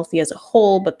unhealthy as a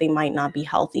whole, but they might not be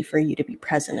healthy for you to be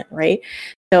present in, right?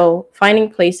 So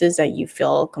finding places that you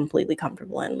feel completely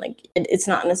comfortable in, like it's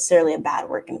not necessarily a bad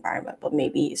work environment, but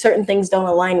maybe certain things don't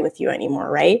align with you anymore,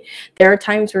 right? There are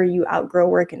times where you outgrow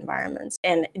work environments,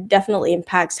 and it definitely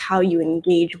impacts how you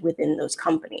engage within those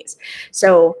companies.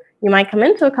 So you might come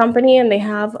into a company and they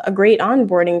have a great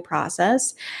onboarding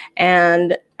process,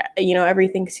 and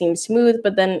everything seems smooth,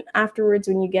 but then afterwards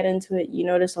when you get into it, you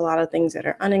notice a lot of things that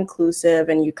are uninclusive,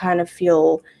 and you kind of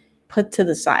feel put to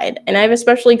the side. And I've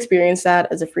especially experienced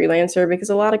that as a freelancer,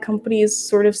 because a lot of companies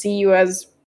sort of see you as,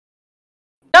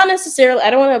 not necessarily,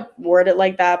 I don't want to word it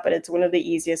like that, but it's one of the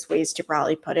easiest ways to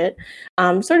probably put it,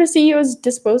 sort of see you as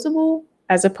disposable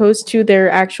as opposed to their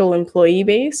actual employee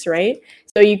base, right?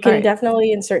 So you can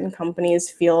definitely in certain companies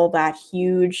feel that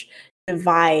huge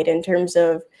divide in terms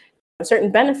of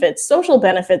certain benefits, social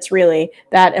benefits really,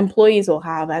 that employees will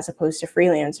have as opposed to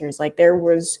freelancers. Like there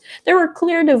were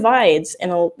clear divides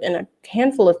in a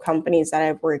handful of companies that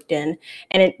I've worked in,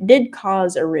 and it did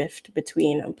cause a rift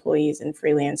between employees and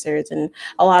freelancers and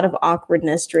a lot of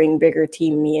awkwardness during bigger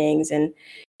team meetings. And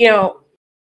you know,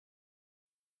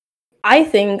 I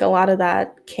think a lot of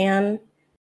that can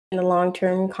in the long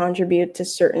term contribute to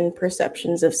certain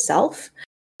perceptions of self,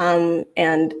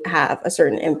 and have a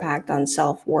certain impact on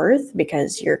self-worth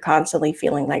because you're constantly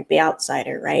feeling like the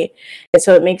outsider, right? And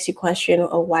so it makes you question,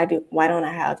 oh, why don't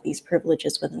I have these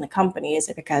privileges within the company? Is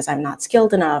it because I'm not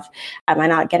skilled enough? Am I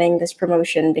not getting this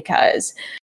promotion because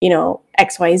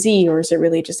XYZ, or is it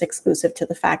really just exclusive to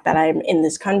the fact that I'm in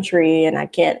this country and I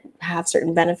can't have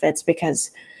certain benefits because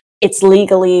it's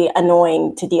legally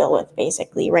annoying to deal with,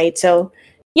 basically, right? So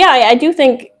yeah, I do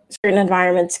think certain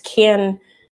environments can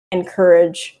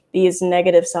encourage these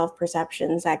negative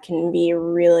self-perceptions that can be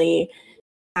really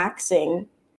taxing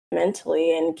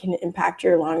mentally and can impact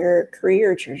your longer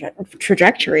career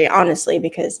trajectory, honestly,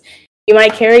 because you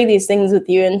might carry these things with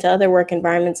you into other work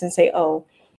environments and say, oh,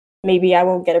 maybe I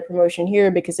won't get a promotion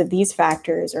here because of these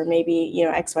factors, or maybe,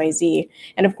 XYZ.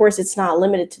 And of course, it's not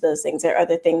limited to those things. There are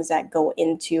other things that go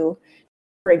into,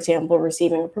 for example,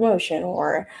 receiving a promotion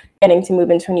or getting to move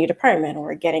into a new department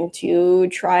or getting to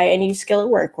try a new skill at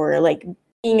work or like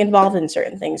being involved in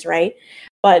certain things, right?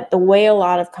 But the way a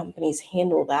lot of companies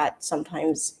handle that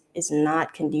sometimes is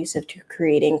not conducive to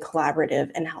creating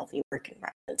collaborative and healthy work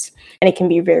environments. And it can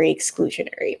be very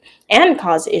exclusionary and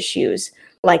cause issues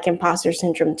like imposter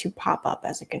syndrome to pop up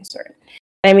as a concern.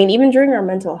 I mean, even during our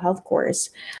mental health course,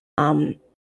 I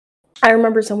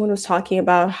remember someone was talking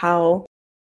about how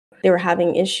they were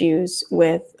having issues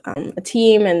with a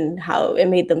team and how it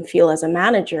made them feel as a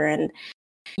manager. And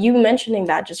you mentioning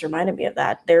that just reminded me of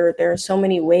that. There are so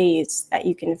many ways that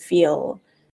you can feel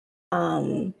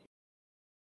kind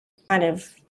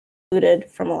of excluded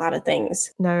from a lot of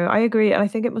things. No, I agree. And I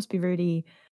think it must be really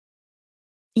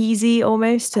easy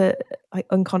almost to like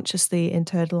unconsciously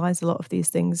internalize a lot of these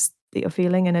things that you're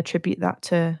feeling and attribute that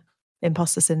to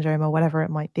imposter syndrome or whatever it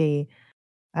might be.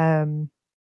 Um,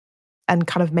 and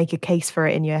kind of make a case for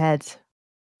it in your head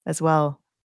as well,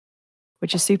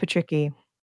 which is super tricky.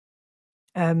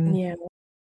 Um, Yeah.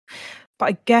 but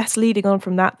I guess leading on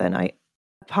from that then,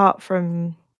 apart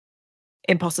from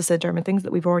imposter syndrome and things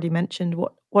that we've already mentioned,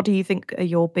 what do you think are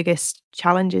your biggest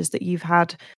challenges that you've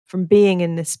had from being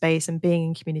in this space and being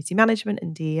in community management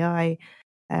and DEI?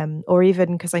 Or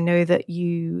even because I know that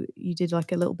you did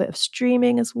like a little bit of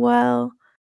streaming as well.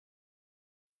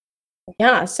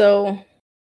 Yeah. So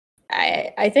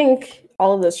I think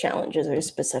all of those challenges are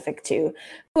specific to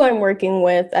who I'm working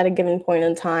with at a given point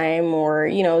in time, or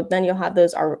then you'll have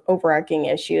those overarching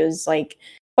issues like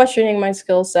questioning my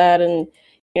skill set, and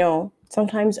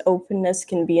sometimes openness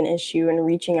can be an issue and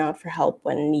reaching out for help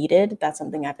when needed. That's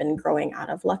something I've been growing out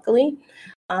of, luckily.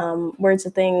 Where it's a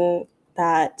thing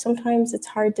that sometimes it's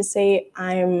hard to say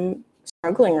I'm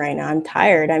struggling right now. I'm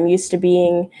tired. I'm used to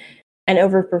being an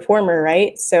overperformer,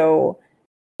 right? So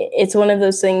it's one of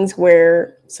those things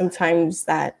where sometimes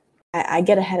that I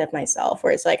get ahead of myself,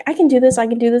 where it's like, I can do this,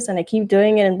 and I keep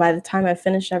doing it. And by the time I've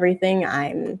finished everything,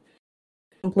 I'm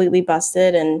completely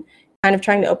busted and kind of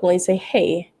trying to openly say,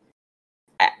 hey,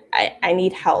 I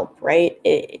need help, right?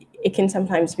 It can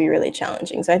sometimes be really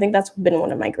challenging. So I think that's been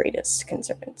one of my greatest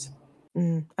concerns.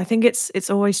 I think it's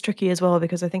always tricky as well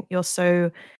because I think you're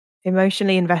so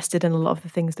emotionally invested in a lot of the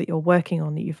things that you're working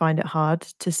on that you find it hard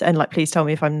to and like please tell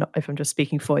me if I'm just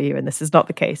speaking for you and this is not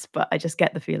the case, but I just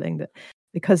get the feeling that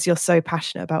because you're so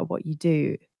passionate about what you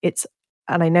do,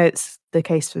 and I know it's the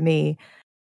case for me,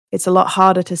 it's a lot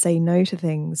harder to say no to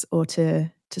things or to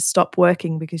stop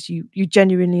working because you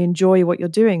genuinely enjoy what you're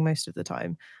doing most of the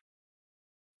time.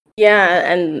 Yeah,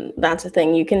 and that's the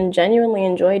thing. You can genuinely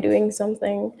enjoy doing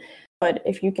something, but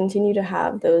if you continue to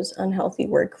have those unhealthy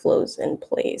workflows in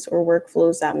place, or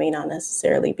workflows that may not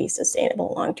necessarily be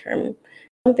sustainable long term,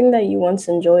 something that you once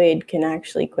enjoyed can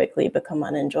actually quickly become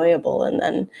unenjoyable. And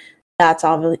then that's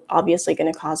obviously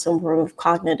going to cause some form of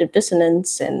cognitive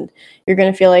dissonance. And you're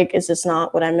going to feel like, is this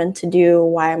not what I meant to do?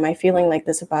 Why am I feeling like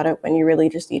this about it? When you really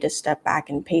just need to step back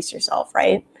and pace yourself,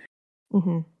 right?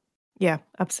 Hmm. Yeah,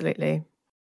 absolutely.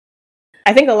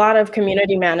 I think a lot of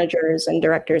community managers and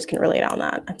directors can relate on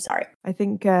that. I'm sorry. I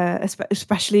think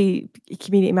especially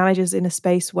community managers in a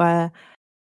space where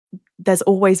there's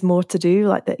always more to do,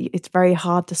 like that it's very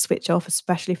hard to switch off,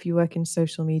 especially if you work in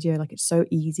social media. Like it's so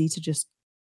easy to just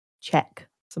check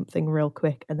something real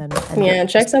quick and then Yeah,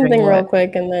 check something real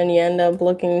quick, and then you end up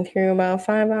looking through about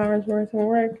 5 hours worth of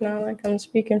work. Not like I'm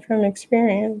speaking from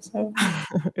experience. So.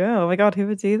 Oh my god, who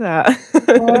would do that?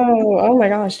 Oh my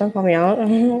gosh, don't call me out.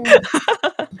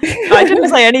 I didn't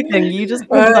say anything. You just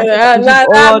pulled that conclusion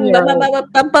all on your own.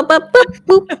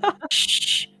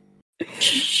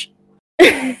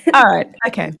 All right.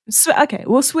 Okay. So, okay,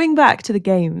 we'll swing back to the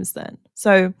games then.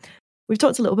 So we've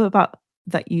talked a little bit about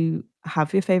that you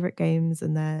have your favorite games,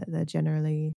 and they're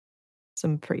generally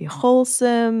some pretty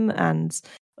wholesome, and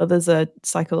others are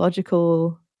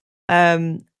psychological.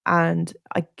 And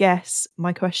I guess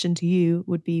my question to you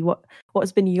would be, what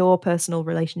has been your personal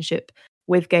relationship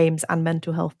with games and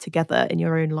mental health together in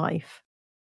your own life?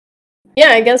 Yeah,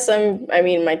 I guess I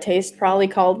mean, my taste probably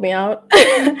called me out.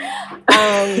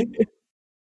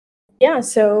 Yeah,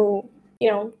 so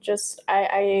just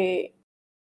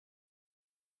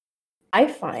I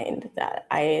find that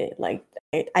I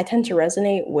tend to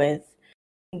resonate with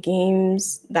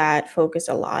games that focus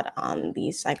a lot on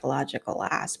the psychological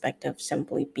aspect of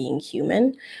simply being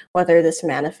human, whether this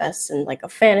manifests in like a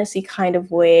fantasy kind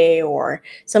of way or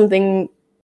something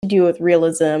to do with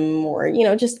realism or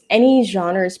just any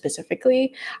genre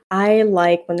specifically. I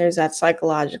like when there's that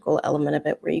psychological element of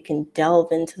it where you can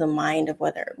delve into the mind of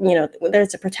whether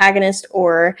it's a protagonist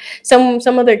or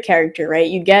some other character, right?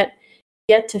 You get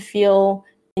to feel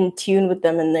in tune with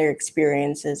them and their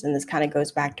experiences, and this kind of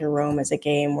goes back to Rome as a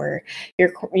game where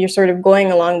you're sort of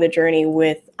going along the journey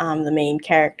with the main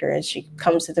character as she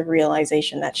comes to the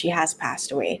realization that she has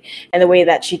passed away, and the way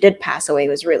that she did pass away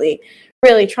was really,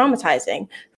 really traumatizing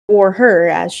for her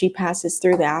as she passes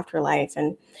through the afterlife.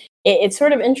 And it's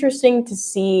sort of interesting to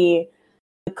see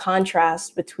the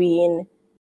contrast between,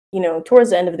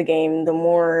 towards the end of the game, the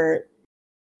more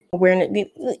awareness,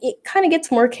 it kind of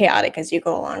gets more chaotic as you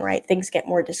go along, right? Things get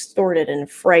more distorted and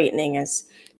frightening as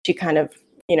she kind of,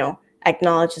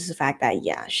 acknowledges the fact that,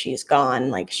 yeah, she's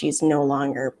gone, like she's no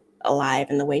longer alive,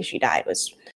 and the way she died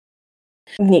was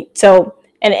neat. So,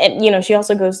 and she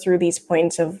also goes through these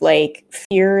points of like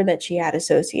fear that she had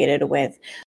associated with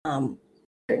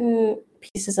certain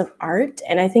pieces of art,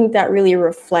 and I think that really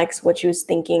reflects what she was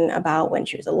thinking about when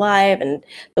she was alive and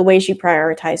the way she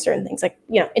prioritized certain things. Like,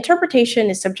 interpretation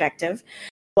is subjective,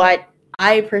 but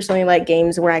I personally like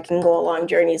games where I can go along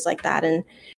journeys like that and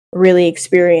really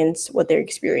experience what they're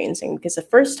experiencing, because the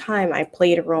first time I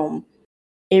played Rome,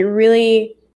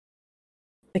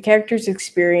 the character's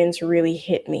experience really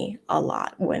hit me a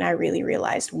lot when I really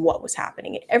realized what was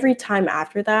happening. And every time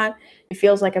after that, it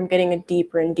feels like I'm getting a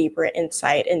deeper and deeper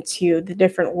insight into the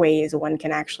different ways one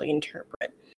can actually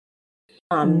interpret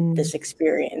this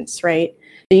experience, right?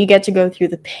 So you get to go through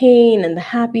the pain and the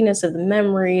happiness of the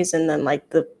memories, and then like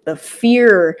the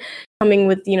fear coming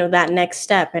with, that next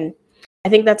step. And I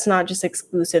think that's not just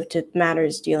exclusive to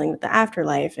matters dealing with the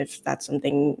afterlife, if that's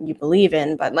something you believe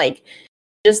in, but like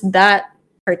just that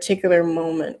particular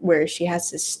moment where she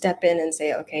has to step in and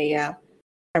say, okay, yeah,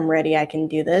 I'm ready, I can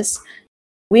do this.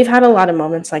 We've had a lot of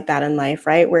moments like that in life,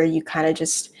 right? Where you kind of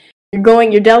just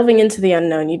you're delving into the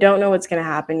unknown. You don't know what's going to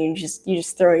happen. You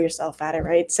just throw yourself at it,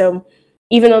 right? So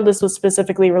even though this was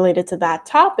specifically related to that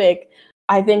topic,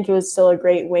 I think it was still a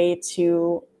great way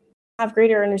to have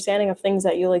greater understanding of things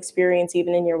that you'll experience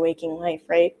even in your waking life,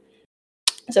 right?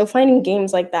 So finding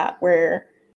games like that where,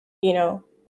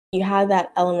 you have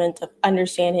that element of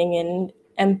understanding and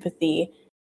empathy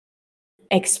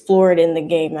explored in the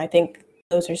game, I think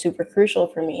those are super crucial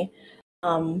for me,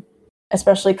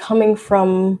 especially coming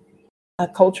from a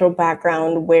cultural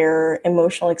background where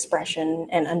emotional expression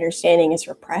and understanding is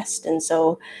repressed. And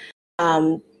so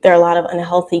there are a lot of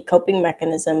unhealthy coping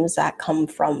mechanisms that come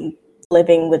from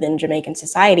living within Jamaican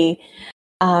society.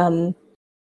 And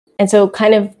so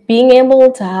kind of being able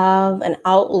to have an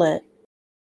outlet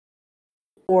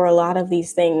for a lot of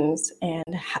these things and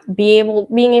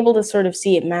being able to sort of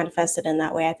see it manifested in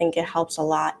that way, I think it helps a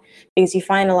lot, because you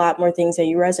find a lot more things that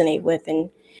you resonate with, and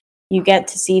you get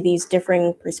to see these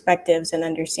differing perspectives and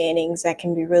understandings that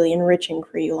can be really enriching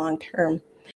for you long term.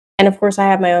 And of course, I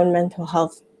have my own mental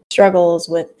health struggles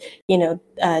with,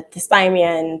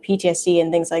 dysthymia and PTSD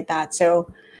and things like that. So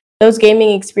those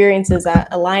gaming experiences that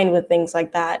align with things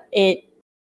like that, it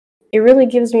really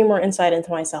gives me more insight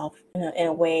into myself in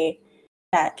a way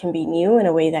that can be new, in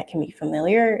a way that can be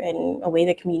familiar, in a way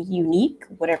that can be unique,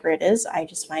 whatever it is. I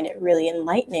just find it really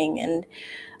enlightening, and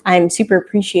I'm super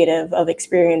appreciative of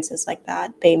experiences like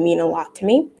that. They mean a lot to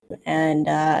me. And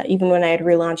even when I had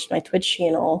relaunched my Twitch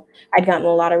channel, I'd gotten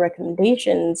a lot of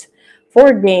recommendations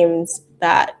for games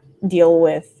that deal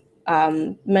with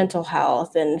mental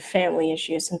health and family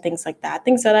issues and things like that,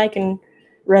 things that I can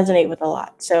resonate with a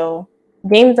lot. So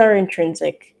games are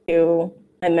intrinsic to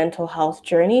my mental health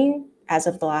journey as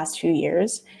of the last few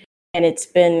years, and it's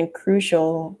been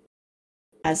crucial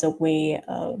as a way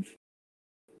of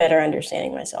better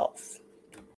understanding myself.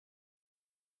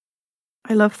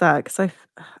 I love that because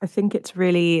I think it's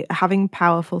really having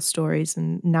powerful stories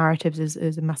and narratives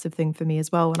is a massive thing for me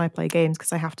as well when I play games,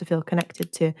 because I have to feel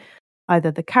connected to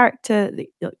either the character,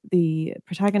 the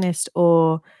protagonist,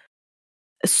 or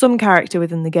some character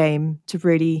within the game to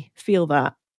really feel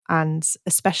that. And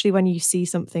especially when you see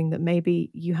something that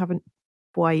maybe you haven't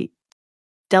quite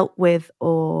dealt with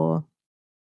or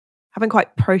haven't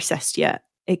quite processed yet,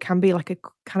 it can be like a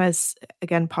kind of,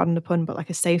 again, pardon the pun, but like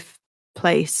a safe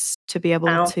place to be able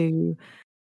Wow. to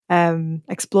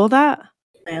explore that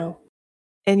Wow.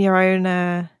 in your own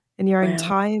Wow.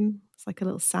 time. It's like a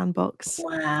little sandbox.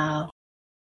 Wow.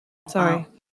 Sorry. Wow.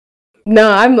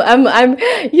 No,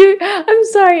 I'm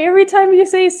sorry. Every time you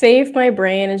say safe, my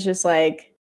brain is just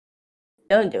like,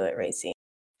 don't do it, Raccine.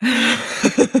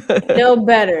 You know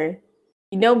better.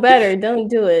 You know better. Don't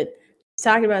do it. She's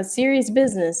talking about serious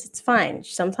business. It's fine.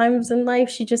 Sometimes in life,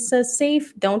 she just says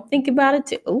safe. Don't think about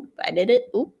it. Oop, I did it.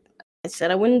 Oop, I said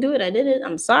I wouldn't do it. I did it.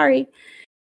 I'm sorry.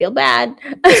 Feel bad.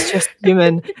 It's just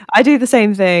human. I do the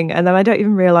same thing, and then I don't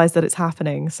even realize that it's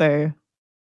happening. So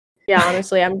yeah,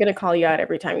 honestly, I'm gonna call you out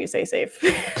every time you say safe.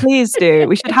 please do.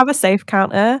 We should have a safe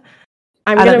counter.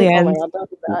 I'm And gonna. at the Oh end, my god, don't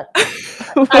do that.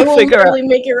 we'll I will figure out. literally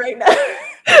make it right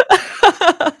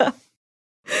now.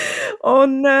 Oh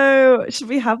no! Should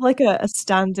we have like a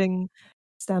standing,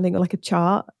 or like a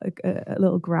chart, a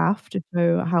little graph to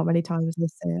show how many times they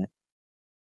say it?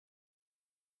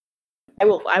 I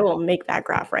will make that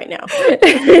graph right now.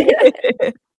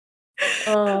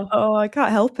 Oh, I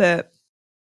can't help it.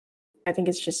 I think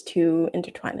it's just too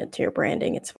intertwined into your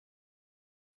branding. It's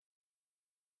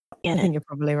I think you're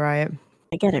probably right.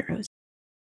 I get it, Rose.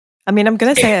 I mean, I'm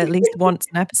gonna say it at least once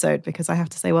an episode because I have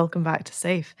to say welcome back to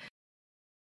Safe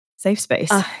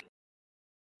Space.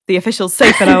 The official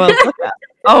Safe in Our World podcast.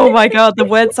 Oh my god, the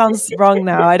word sounds wrong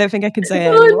now. I don't think I can say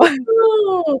it anymore.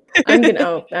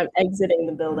 No. I'm exiting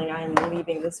the building. I am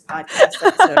leaving this podcast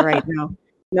episode right now.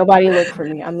 Nobody look for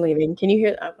me. I'm leaving. Can you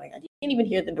hear? Oh my god, you can't even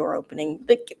hear the door opening.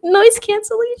 The noise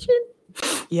cancellation.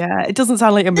 Yeah, it doesn't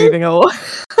sound like you're moving at all.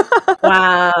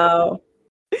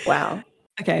 Wow.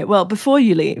 Okay, well, before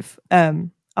you leave,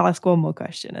 I'll ask one more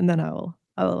question and then I will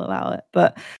allow it.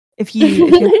 But if you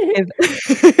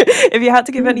if you had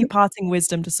to give any parting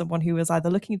wisdom to someone who was either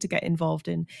looking to get involved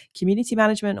in community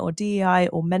management or DEI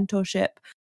or mentorship,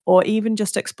 or even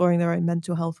just exploring their own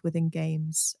mental health within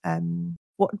games,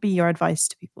 what would be your advice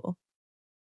to people?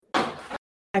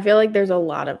 I feel like there's a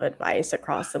lot of advice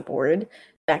across the board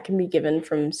that can be given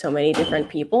from so many different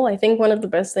people. I think one of the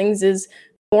best things is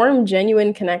form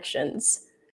genuine connections,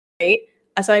 right?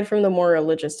 Aside from the more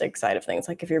logistic side of things,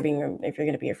 like if you're going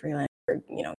to be a freelancer,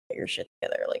 get your shit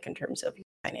together, like in terms of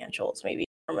financials, maybe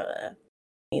from a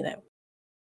company that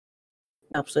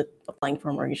helps with applying for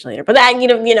a mortgage later. But that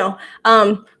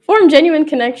form genuine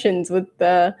connections with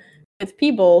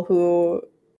people who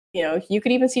you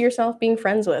could even see yourself being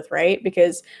friends with, right?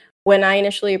 Because when I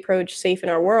initially approached Safe in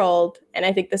Our World, and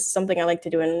I think this is something I like to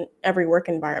do in every work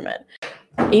environment,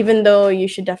 even though you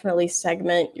should definitely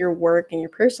segment your work and your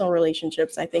personal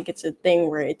relationships, I think it's a thing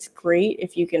where it's great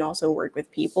if you can also work with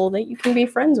people that you can be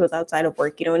friends with outside of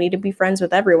work. You don't need to be friends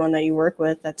with everyone that you work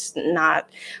with. That's not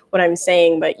what I'm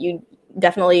saying, but you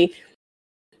definitely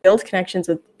build connections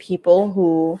with people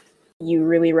who you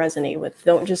really resonate with.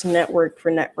 Don't just network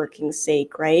for networking's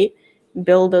sake, right?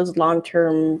 Build those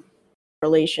long-term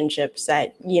relationships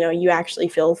that you actually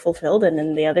feel fulfilled in,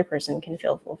 and the other person can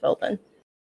feel fulfilled in.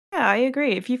 Yeah, I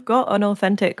agree. If you've got an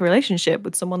authentic relationship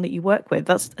with someone that you work with,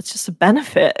 it's just a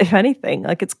benefit, if anything.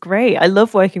 Like, it's great. I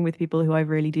love working with people who I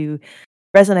really do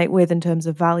resonate with in terms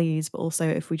of values, but also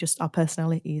if we just, our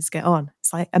personalities get on.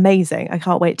 It's like amazing. I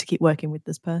can't wait to keep working with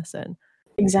this person.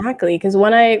 Exactly, because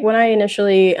when I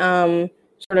initially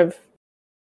sort of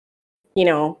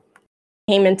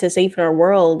came into Safe in Our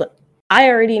World, I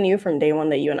already knew from day one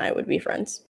that you and I would be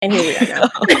friends. And here we are now.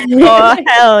 Oh,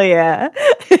 hell yeah.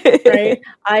 Right?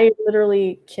 I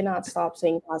literally cannot stop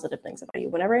saying positive things about you.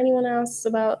 Whenever anyone asks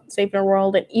about Safe in Our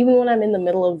World, and even when I'm in the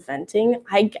middle of venting,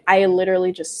 I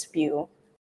literally just spew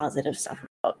positive stuff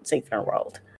about Safe in Our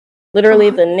World. Literally,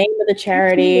 the name of the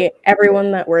charity,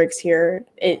 everyone that works here,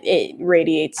 it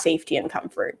radiates safety and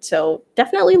comfort. So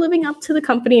definitely living up to the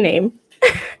company name.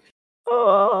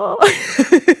 Oh.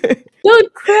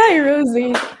 Don't cry,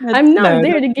 Rosie. I'm not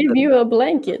there to give you a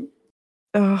blanket.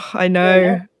 Oh, I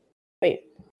know. Wait,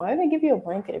 why would I give you a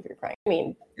blanket if you're crying? I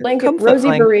mean, blanket, Comfort Rosie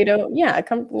blanket. burrito. Yeah,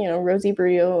 Rosie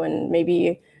burrito and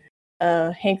maybe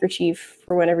a handkerchief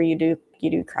for whenever you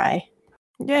do cry.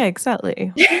 Yeah,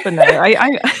 exactly. But no,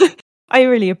 I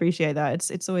really appreciate that.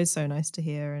 It's always so nice to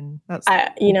hear, and that's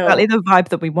exactly the vibe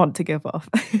that we want to give off.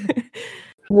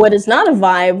 What is not a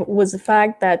vibe was the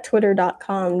fact that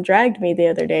Twitter.com dragged me the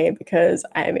other day because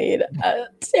I made a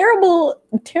terrible,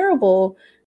 terrible,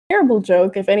 terrible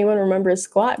joke. If anyone remembers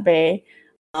Squat Bay,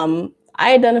 I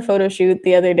had done a photo shoot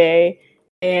the other day,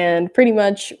 and pretty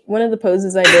much one of the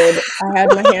poses I did, I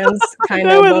had my hands kind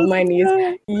of above my knees.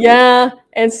 Yeah,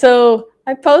 and so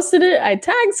I posted it. I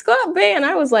tagged Squat Bay, and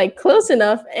I was like, close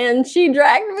enough, and she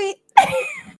dragged me.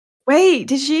 Wait,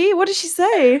 did she? What did she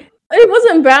say? It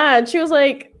wasn't bad. She was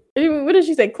like, what did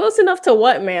she say? Close enough to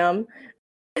what, ma'am?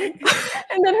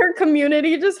 And then her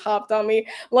community just hopped on me.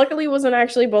 Luckily, it wasn't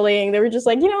actually bullying. They were just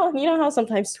like, you know how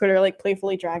sometimes Twitter like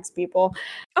playfully drags people.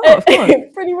 Oh, of course.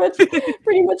 pretty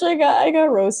much, I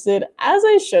got roasted, as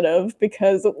I should have,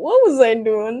 because what was I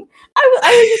doing? I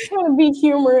was just trying to be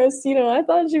humorous. I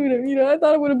thought she would have. I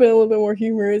thought it would have been a little bit more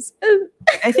humorous.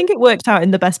 I think it worked out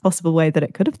in the best possible way that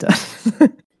it could have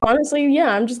done. Honestly, yeah,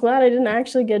 I'm just glad I didn't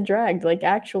actually get dragged, like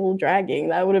actual dragging.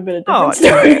 That would have been a different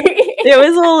story. It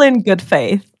was all in good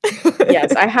faith.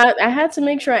 Yes, I had to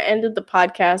make sure I ended the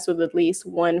podcast with at least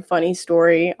one funny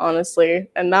story, honestly,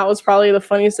 and that was probably the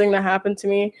funniest thing that happened to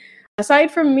me. Aside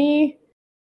from me,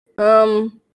 I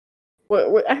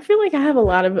feel like I have a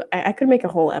lot of. I could make a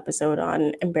whole episode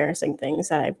on embarrassing things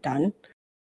that I've done.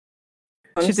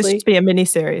 Should this just be a mini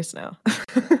series now?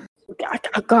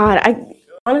 God,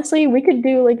 honestly, we could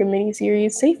do like a mini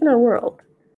series, Safe in Our World,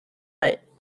 but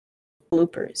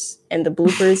bloopers, and the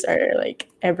bloopers are like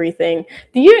everything.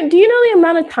 Do you know the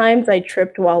amount of times I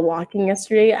tripped while walking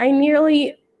yesterday? I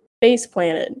nearly face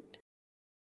planted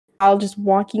while just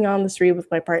walking on the street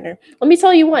with my partner. Let me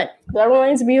tell you what, that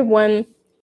reminds me of when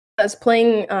I was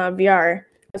playing VR. I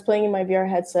was playing in my VR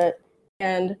headset,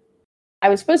 and I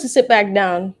was supposed to sit back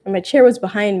down, and my chair was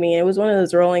behind me, and it was one of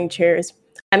those rolling chairs.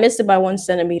 I missed it by 1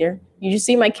 centimeter. You just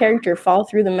see my character fall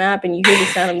through the map, and you hear the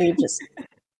sound of me just.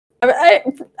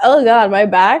 Oh God, my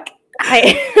back.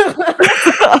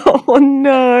 Oh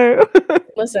no.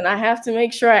 Listen, I have to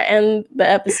make sure I end the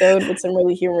episode with some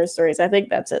really humorous stories. I think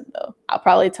that's it, though. I'll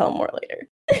probably tell more later.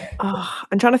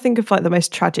 I'm trying to think of like the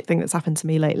most tragic thing that's happened to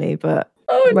me lately, but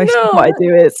most of what I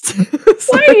do is.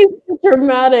 Why are you so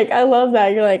dramatic? I love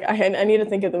that. You're like, I need to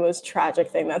think of the most tragic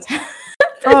thing that's happened.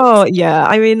 Oh yeah,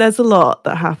 I mean, there's a lot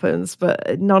that happens,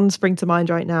 but none spring to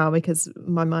mind right now because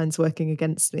my mind's working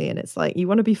against me, and it's like, you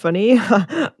want to be funny?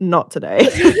 Not today.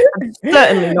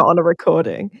 Certainly not on a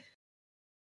recording.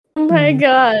 Oh my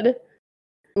God.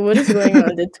 What is going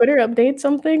on? Did Twitter update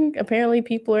something? Apparently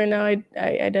people are now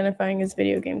identifying as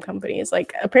video game companies.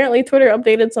 Like, apparently Twitter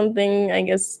updated something. I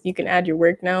guess you can add your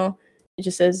work now. It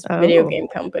just says video game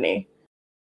company.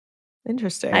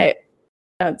 Interesting.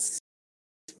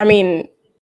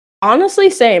 Honestly,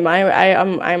 same.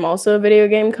 I'm also a video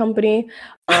game company.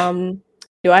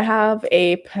 Do I have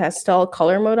a pastel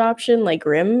color mode option like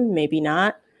Rim? Maybe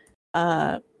not.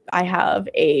 I have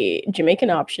a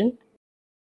Jamaican option.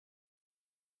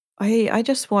 I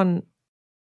just want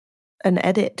an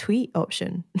edit tweet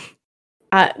option.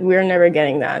 We're never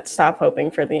getting that. Stop hoping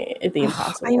for the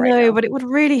impossible. I know, right, but it would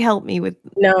really help me with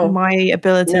my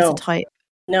ability to type.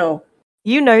 No.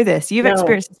 You know this. You've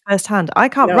experienced this firsthand. I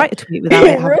can't write a tweet without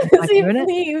it having a typo in it.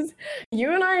 Please.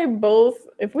 You and I both,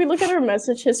 if we look at our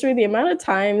message history, the amount of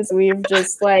times we've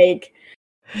just like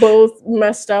both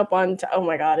messed up on oh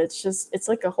my God, it's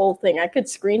like a whole thing. I could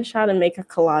screenshot and make a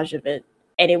collage of it,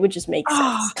 and it would just make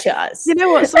sense to us. You know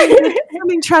what?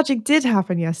 Something tragic did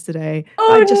happen yesterday.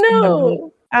 Oh,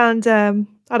 no. And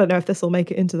I don't know if this will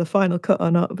make it into the final cut or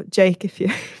not, but Jake, if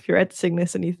you're editing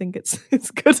this and you think it's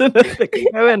good enough, it can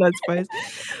go in, I suppose.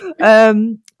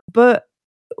 But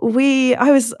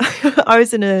I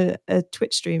was in a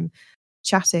Twitch stream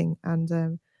chatting,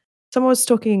 and someone was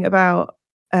talking about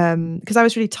because I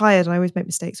was really tired, and I always make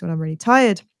mistakes when I'm really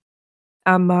tired,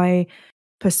 and my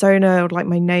persona, or like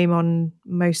my name on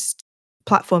most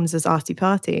platforms, is Arty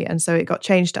Party, and so it got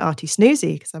changed to Arty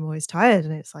Snoozy because I'm always tired,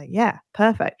 and it's like, yeah,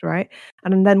 perfect, right?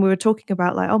 And then we were talking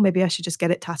about like, oh, maybe I should just get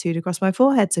it tattooed across my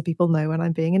forehead so people know when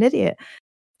I'm being an idiot.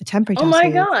 A temporary tattoo. Oh my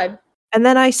God. And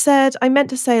then I meant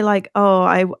to say like, oh,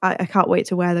 I can't wait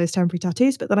to wear those temporary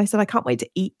tattoos, but then I said I can't wait to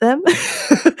eat them.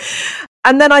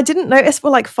 And then I didn't notice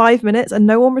for like 5 minutes, and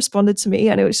no one responded to me,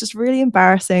 and it was just really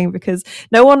embarrassing because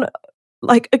no one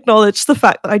like acknowledged the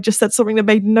fact that I just said something that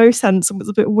made no sense and was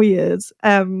a bit weird.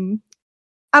 And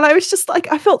I was just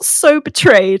like, I felt so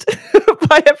betrayed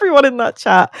by everyone in that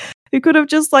chat who could have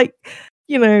just like,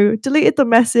 deleted the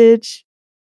message,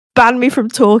 ban me from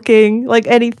talking, like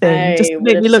anything, just to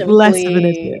make me look less of an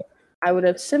idiot. I would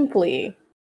have simply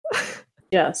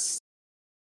just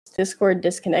Discord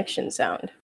disconnection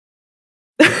sound.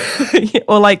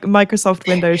 Or like Microsoft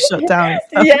Windows shut down.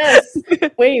 Yes.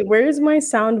 Wait, where's my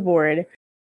soundboard?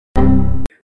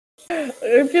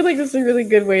 I feel like this is a really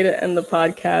good way to end the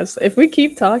podcast. If we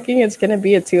keep talking, it's going to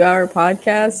be a 2-hour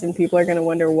podcast and people are going to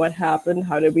wonder what happened.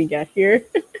 How did we get here?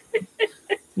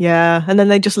 Yeah. And then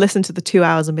they just listen to the 2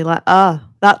 hours and be like,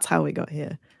 that's how we got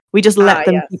here. We just let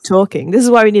them keep talking. This is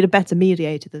why we need a better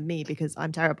mediator than me, because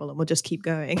I'm terrible and we'll just keep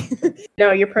going.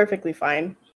 No, you're perfectly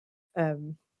fine.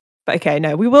 But okay,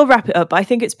 no, we will wrap it up. I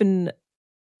think it's been,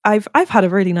 I've had a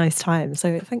really nice time.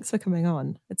 So thanks for coming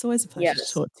on. It's always a pleasure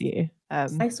to talk to you.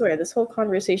 I swear, this whole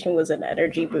conversation was an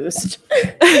energy boost.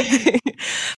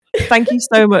 Thank you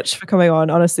so much for coming on.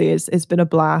 Honestly, it's been a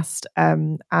blast.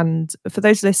 And for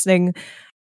those listening,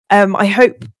 I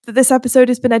hope that this episode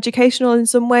has been educational in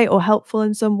some way or helpful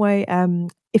in some way.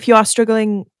 If you are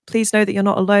struggling, please know that you're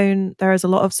not alone. There is a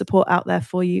lot of support out there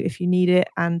for you if you need it.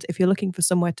 And if you're looking for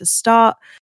somewhere to start,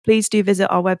 please do visit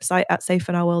our website at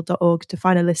safeinourworld.org to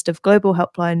find a list of global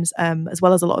helplines, as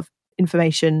well as a lot of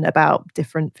information about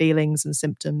different feelings and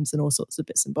symptoms and all sorts of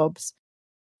bits and bobs.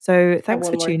 So thanks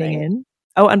for tuning in.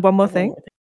 Oh, and one more thing.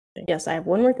 Yes, I have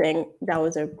one more thing. That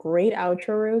was a great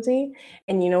outro, Rosie.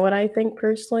 And you know what I think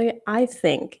personally? I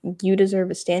think you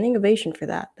deserve a standing ovation for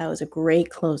that. That was a great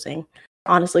closing.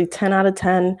 Honestly, 10 out of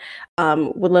 10.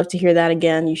 Would love to hear that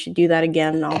again. You should do that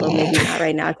again, although maybe not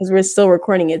right now because we're still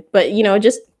recording it. But,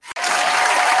 just...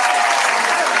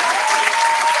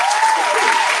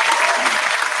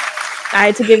 I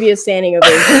had to give you a standing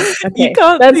ovation. Okay,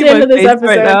 that's the end of this episode.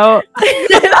 Right now.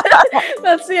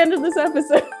 That's the end of this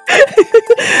episode.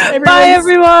 Bye,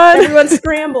 everyone. Everyone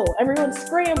scramble. Everyone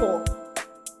scramble.